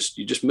 and you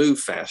just move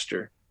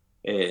faster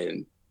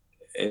and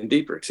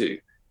deeper too.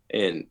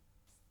 And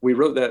we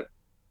wrote that.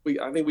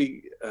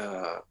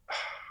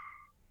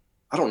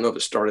 I don't know if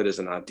it started as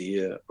an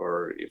idea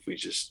or if we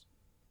just,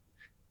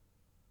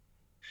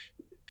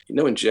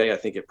 and Jay, I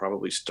think it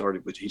probably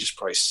started with, he just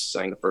probably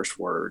sang the first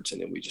words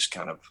and then we just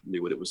kind of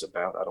knew what it was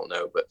about. I don't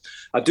know, but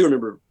I do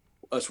remember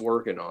us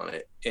working on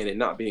it and it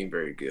not being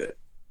very good.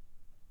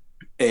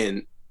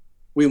 And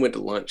we went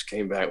to lunch,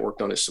 came back,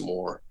 worked on it some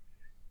more.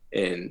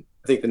 And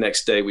I think the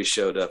next day we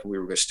showed up and we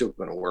were still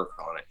going to work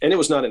on it. And it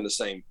was not the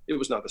same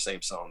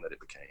song that it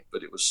became,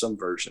 but it was some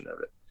version of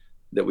it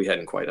that we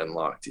hadn't quite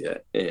unlocked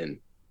yet. And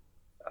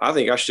I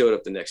think I showed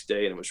up the next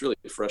day and was really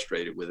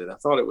frustrated with it. I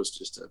thought it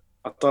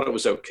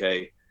was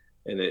okay.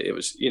 And it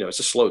was, it's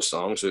a slow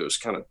song. So it was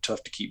kind of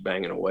tough to keep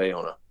banging away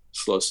on a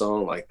slow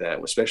song like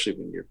that, especially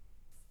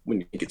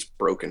when it gets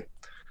broken.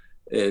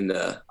 And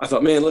I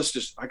thought, man,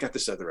 I got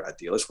this other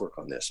idea. Let's work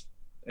on this.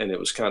 And it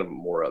was kind of a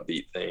more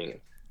upbeat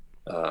thing.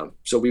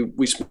 So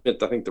we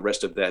spent, I think, the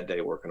rest of that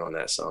day working on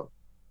that song.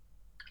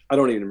 I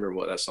don't even remember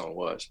what that song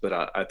was, but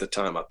at the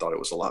time I thought it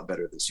was a lot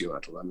better than So You Don't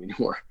Have to Love Me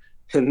Anymore.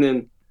 And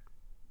then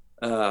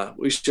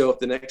we show up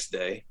the next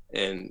day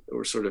and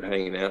we're sort of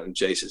hanging out, and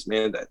Jay says,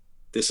 man,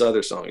 this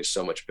other song is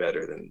so much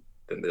better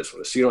than this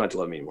one. So You Don't Have to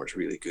Love Me Anymore. It's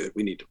really good.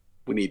 We need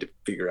to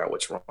figure out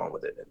what's wrong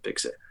with it and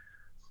fix it.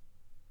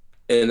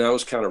 And I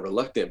was kind of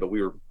reluctant, but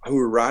we were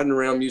riding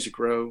around Music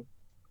Row.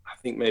 I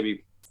think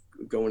maybe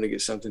going to get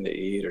something to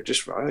eat, or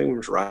I think we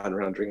were riding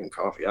around drinking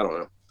coffee. I don't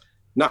know,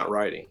 not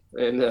writing.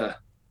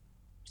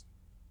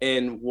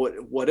 And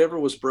whatever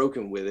was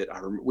broken with it,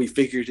 we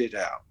figured it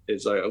out.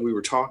 It's like we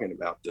were talking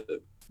about the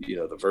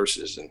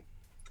verses and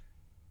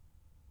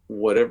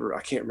whatever.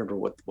 I can't remember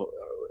what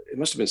it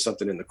must have been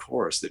something in the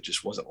chorus that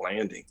just wasn't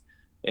landing.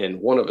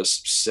 And one of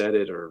us said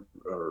it, or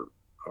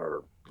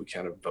we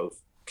kind of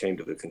both came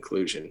to the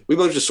conclusion. We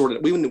both just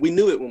we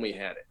knew it when we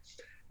had it.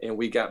 And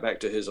we got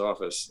back to his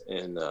office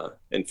and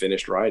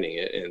finished writing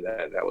it, and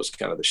that was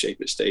kind of the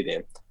shape it stayed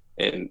in.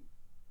 And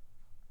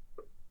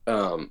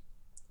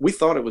we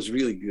thought it was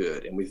really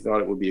good, and we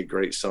thought it would be a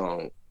great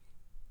song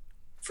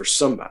for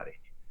somebody.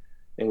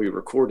 And we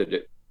recorded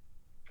it,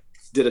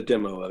 did a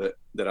demo of it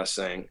that I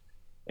sang,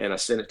 and I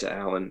sent it to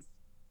Alan.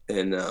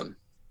 And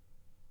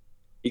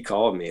he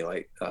called me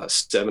like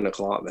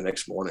 7:00 the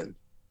next morning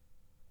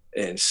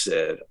and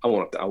said, "I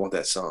want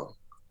that song."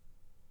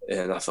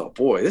 And I thought,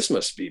 boy, this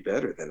must be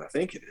better than I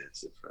think it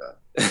is.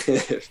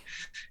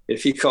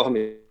 If he called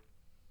me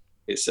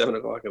at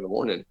 7:00 in the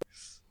morning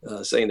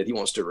saying that he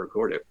wants to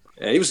record it,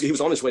 and he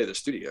was on his way to the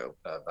studio,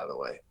 by the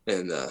way.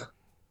 And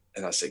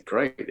I said,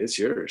 great, it's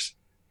yours.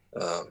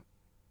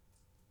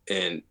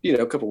 And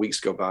a couple of weeks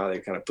go by,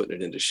 they're kind of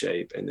putting it into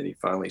shape, and then he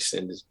finally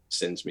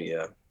sends me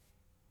a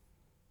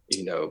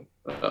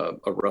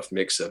rough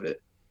mix of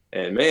it.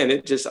 And man,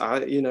 it just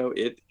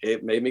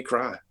it made me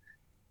cry.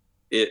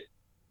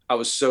 I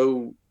was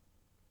so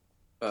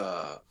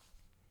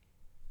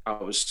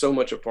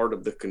much a part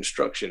of the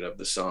construction of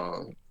the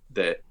song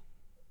that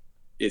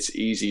it's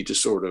easy to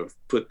sort of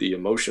put the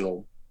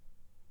emotional,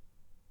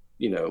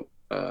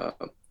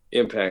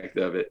 impact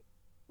of it,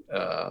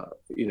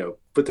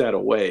 put that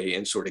away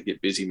and sort of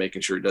get busy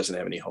making sure it doesn't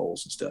have any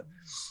holes and stuff.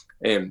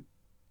 And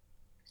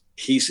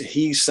he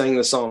sang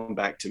the song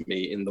back to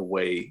me in the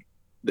way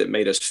that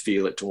made us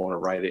feel it to want to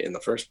write it in the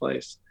first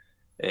place.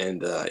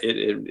 And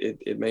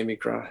it made me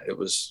cry. It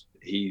was,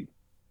 he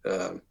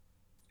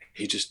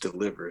just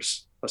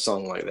delivers a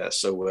song like that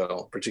so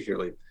well,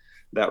 particularly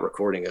that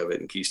recording of it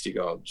in Keith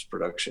Stegall's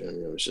production.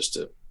 It was just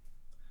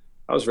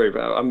I was very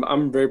proud.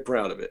 I'm very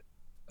proud of it.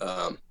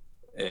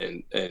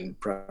 And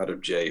proud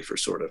of Jay for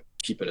sort of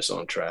keeping us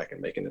on track and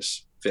making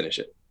us finish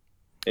it.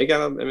 It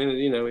got, I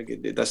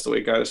mean, that's the way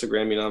it got us a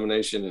Grammy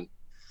nomination, and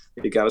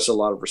it got us a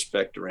lot of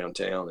respect around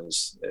town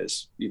as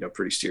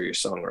pretty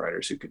serious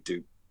songwriters who could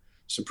do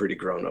some pretty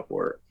grown up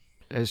work.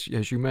 As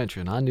you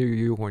mentioned, I knew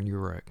you when you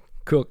were a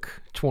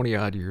cook 20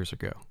 odd years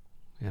ago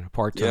and a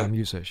part-time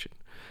musician.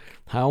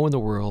 How in the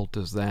world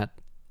does that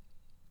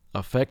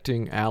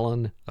affecting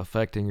Alan,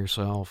 affecting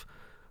yourself,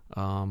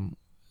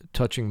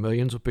 touching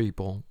millions of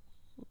people,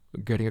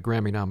 getting a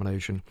Grammy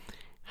nomination,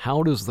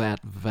 how does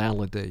that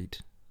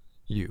validate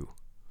you?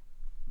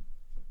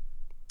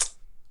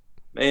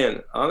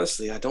 Man,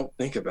 honestly, I don't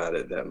think about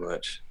it that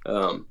much.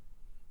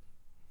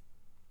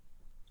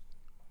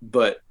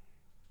 But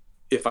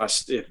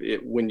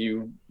when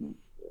you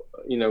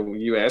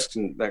asked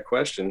that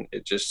question,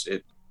 it's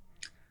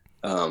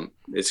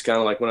kind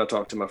of like when I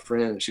talk to my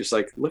friend, she's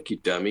like, look, you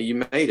dummy, you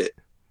made it,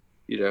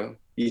 you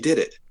did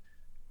it.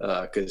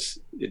 Cause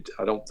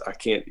I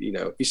can't,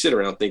 if you sit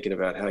around thinking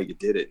about how you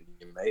did it and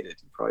you made it,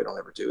 you probably don't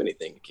ever do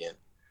anything again.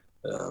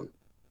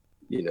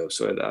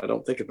 So I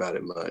don't think about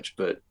it much,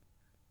 but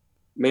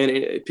man,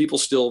 people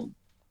still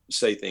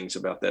say things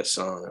about that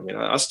song. I mean,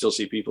 I still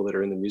see people that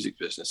are in the music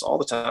business all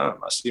the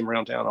time. I see them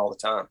around town all the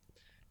time,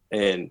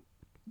 and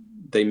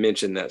they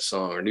mention that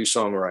song, or new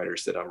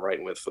songwriters that I'm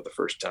writing with for the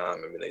first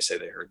time. I mean, they say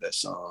they heard that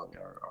song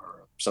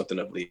or something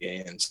of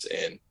Leanne's,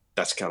 and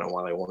that's kind of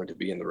why they wanted to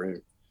be in the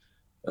room.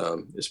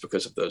 It's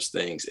because of those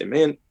things. And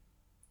man,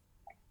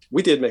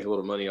 we did make a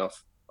little money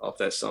off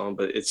that song,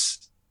 but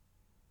it's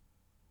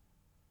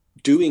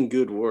doing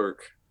good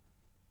work,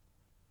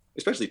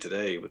 especially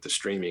today with the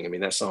streaming. I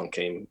mean, that song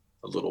came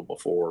a little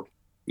before,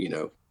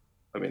 I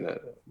mean,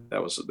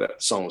 that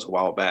song was a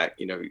while back,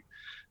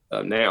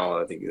 now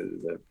I think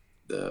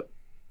the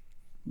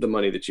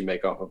money that you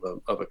make off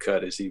of a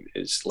cut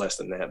is less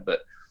than that.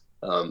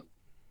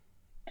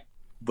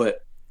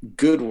 But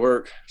good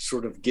work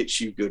sort of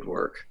gets you good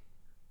work.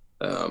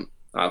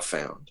 I've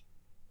found,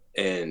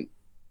 and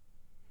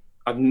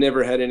I've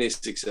never had any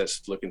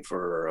success looking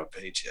for a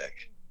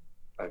paycheck.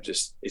 I've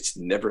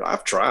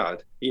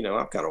tried,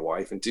 I've got a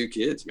wife and 2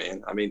 kids,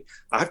 man. I mean,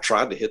 I've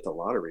tried to hit the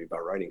lottery by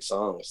writing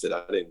songs that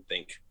I didn't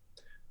think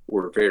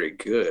were very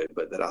good,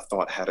 but that I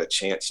thought had a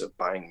chance of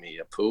buying me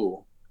a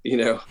pool.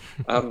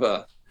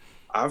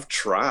 I've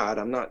tried,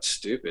 I'm not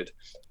stupid,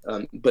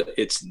 but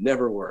it's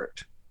never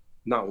worked.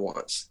 Not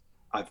once.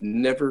 I've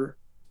never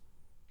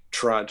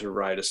tried to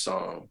write a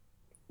song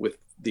with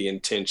the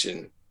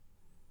intention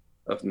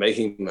of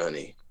making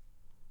money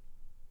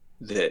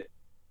that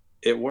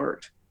it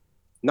worked.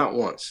 Not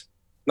once,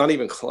 not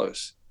even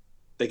close.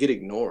 They get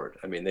ignored.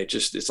 I mean,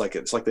 it's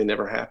like they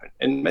never happened.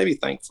 And maybe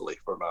thankfully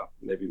for my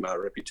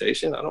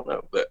reputation, I don't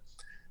know. But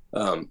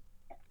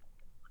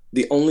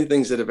the only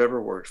things that have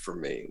ever worked for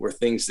me were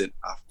things that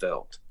I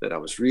felt, that I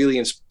was really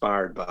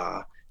inspired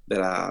by,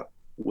 that I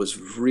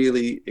was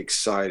really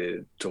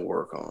excited to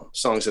work on,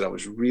 songs that I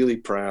was really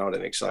proud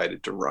and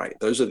excited to write.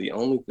 Those are the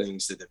only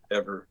things that have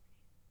ever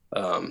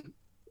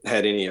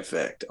had any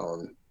effect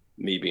on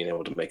me being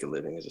able to make a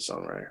living as a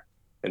songwriter.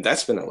 And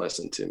that's been a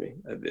lesson to me.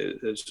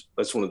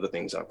 That's one of the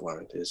things I've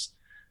learned, is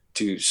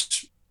to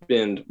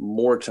spend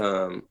more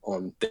time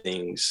on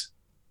things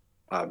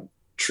I'm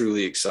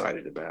truly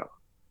excited about.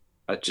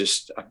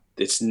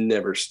 It's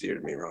never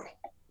steered me wrong.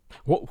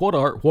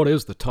 What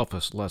is the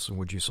toughest lesson,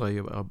 would you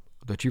say,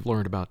 that you've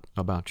learned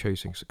about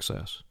chasing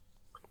success?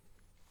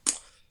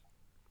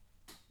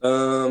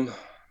 Don't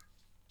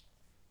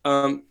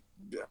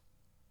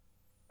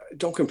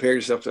compare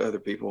yourself to other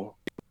people.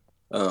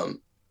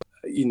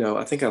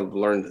 I think I've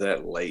learned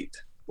that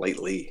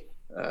lately,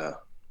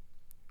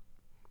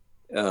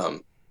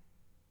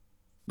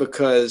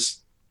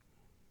 because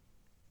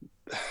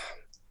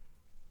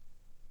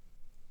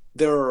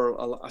there are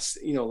a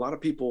lot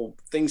of people,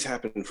 things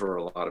happen for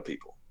a lot of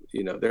people.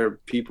 There are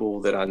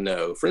people that I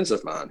know, friends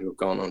of mine, who have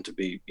gone on to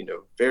be,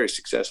 very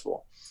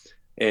successful,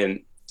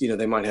 and,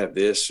 they might have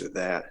this or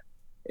that,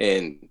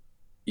 and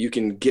you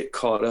can get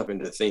caught up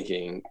into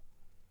thinking,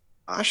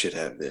 I should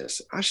have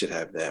this, I should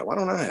have that. Why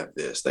don't I have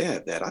this? They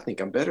have that. I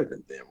think I'm better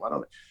than them. Why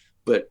don't I?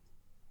 But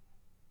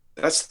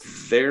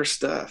that's their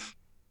stuff,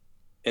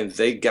 and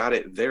they got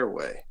it their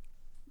way,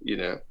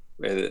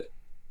 and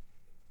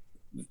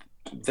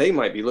they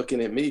might be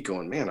looking at me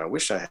going, man, I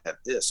wish I had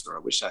this, or I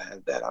wish I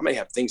had that. I may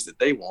have things that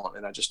they want,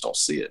 and I just don't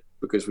see it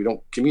because we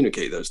don't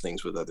communicate those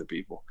things with other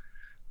people.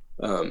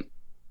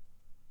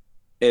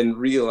 And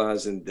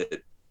realizing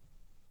that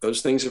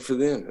those things are for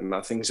them and my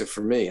things are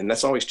for me. And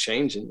that's always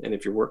changing. And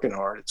if you're working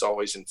hard, it's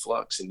always in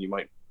flux, and you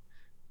might,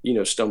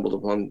 stumble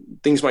upon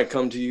things might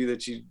come to you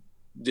that you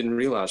didn't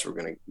realize were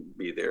going to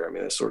be there. I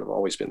mean, that's sort of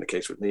always been the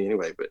case with me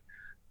anyway, but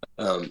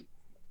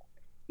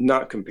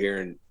not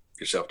comparing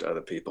yourself to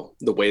other people.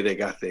 The way they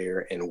got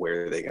there and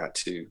where they got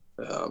to,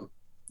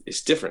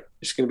 it's different.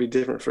 It's going to be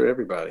different for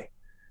everybody.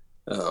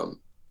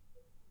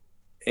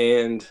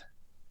 And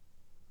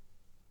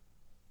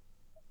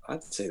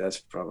I'd say that's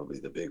probably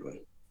the big one.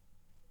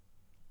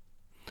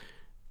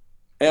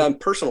 And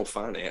personal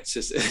finance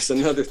is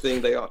another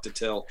thing they ought to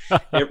tell.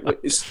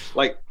 It's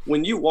like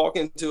when you walk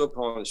into a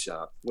pawn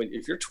shop,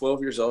 if you're 12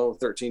 years old,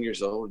 13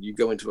 years old, you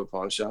go into a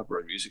pawn shop or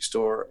a music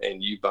store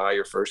and you buy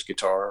your first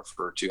guitar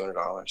for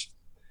 $200.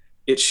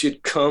 It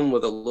should come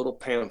with a little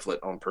pamphlet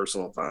on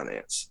personal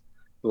finance.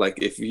 Like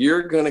if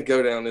you're going to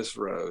go down this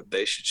road,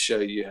 they should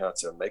show you how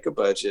to make a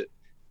budget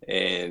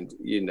and,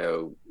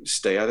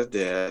 stay out of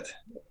debt.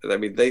 I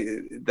mean,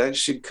 that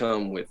should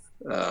come with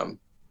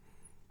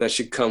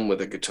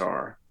a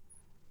guitar.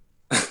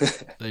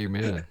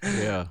 Amen.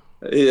 Yeah.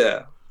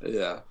 Yeah.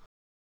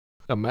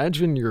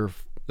 Imagine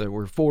that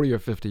we're 40 or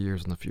 50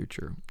 years in the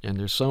future, and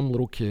there's some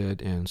little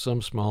kid in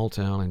some small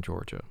town in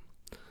Georgia,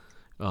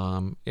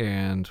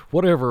 and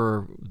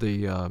whatever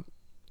the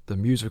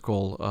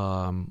musical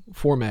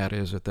format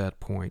is at that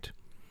point,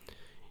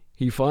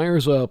 he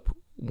fires up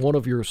one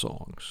of your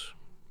songs.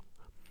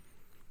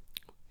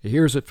 He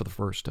hears it for the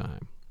first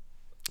time.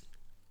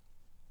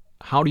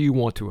 How do you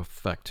want to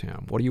affect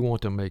him? What do you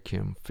want to make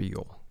him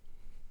feel?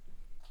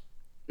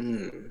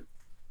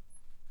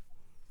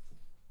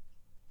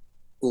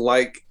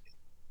 Like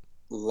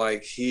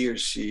he or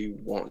she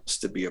wants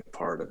to be a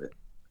part of it.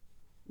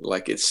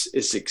 Like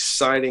it's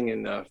exciting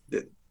enough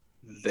that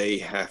they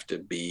have to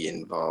be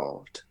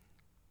involved.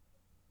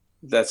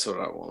 That's what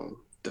I want them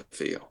to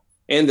feel,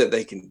 and that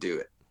they can do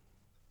it.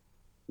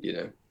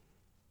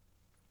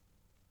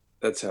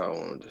 That's how I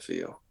want them to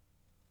feel.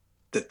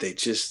 That they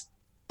just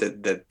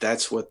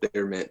that's what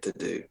they're meant to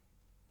do.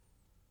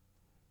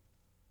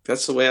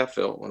 That's the way I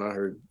felt when I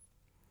heard,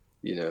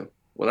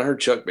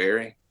 Chuck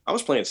Berry. I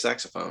was playing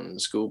saxophone in the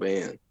school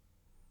band,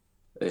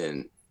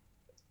 and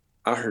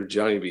I heard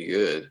Johnny B.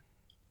 Good,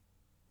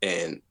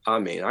 and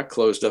I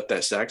closed up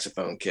that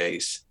saxophone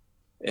case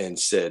and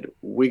said,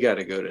 "We got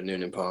to go to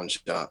Noonan Pawn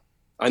Shop."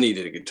 I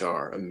needed a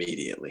guitar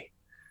immediately,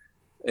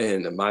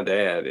 and my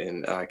dad,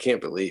 and I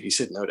can't believe he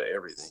said no to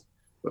everything,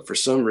 but for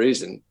some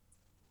reason,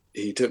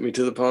 he took me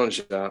to the pawn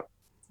shop,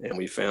 and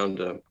we found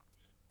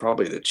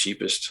probably the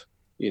cheapest,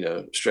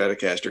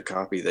 Stratocaster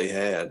copy they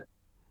had,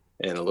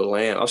 and a little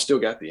amp. I've still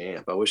got the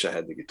amp. I wish I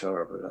had the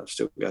guitar, but I've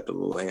still got the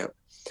little amp.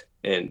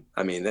 And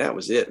that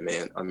was it,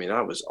 man. I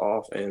was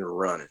off and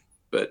running.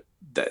 But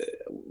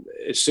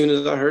as soon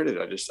as I heard it,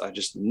 I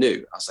just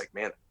knew. I was like,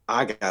 man,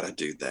 I gotta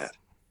do that.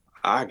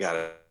 I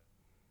gotta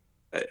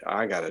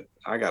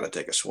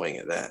take a swing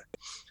at that,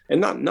 and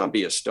not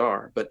be a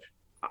star, but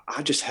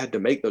I just had to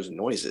make those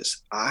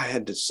noises. I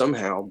had to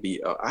somehow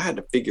I had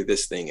to figure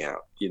this thing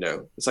out.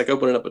 It's like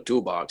opening up a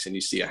toolbox and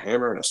you see a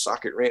hammer and a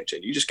socket wrench,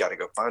 and you just got to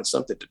go find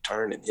something to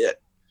turn and hit.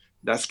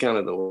 That's kind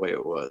of the way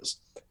it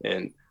was.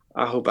 And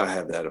I hope I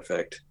have that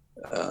effect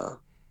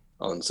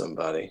on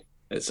somebody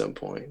at some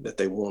point, that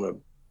they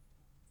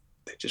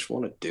just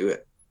want to do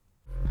it.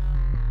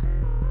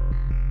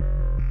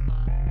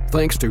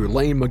 Thanks to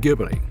Lane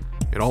McGivney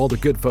and all the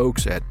good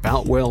folks at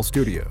Boutwell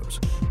Studios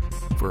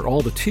for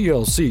all the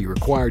TLC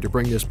required to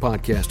bring this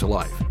podcast to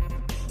life,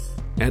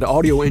 and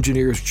audio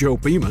engineers Joe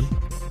Beeman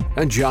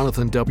and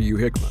Jonathan W.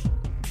 Hickman.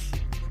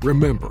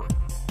 Remember,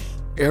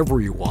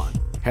 everyone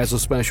has a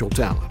special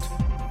talent.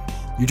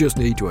 You just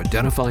need to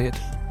identify it,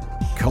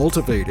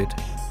 cultivate it,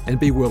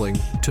 and be willing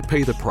to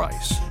pay the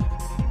price.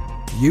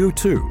 You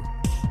too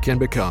can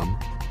become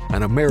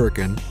an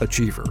American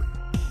achiever.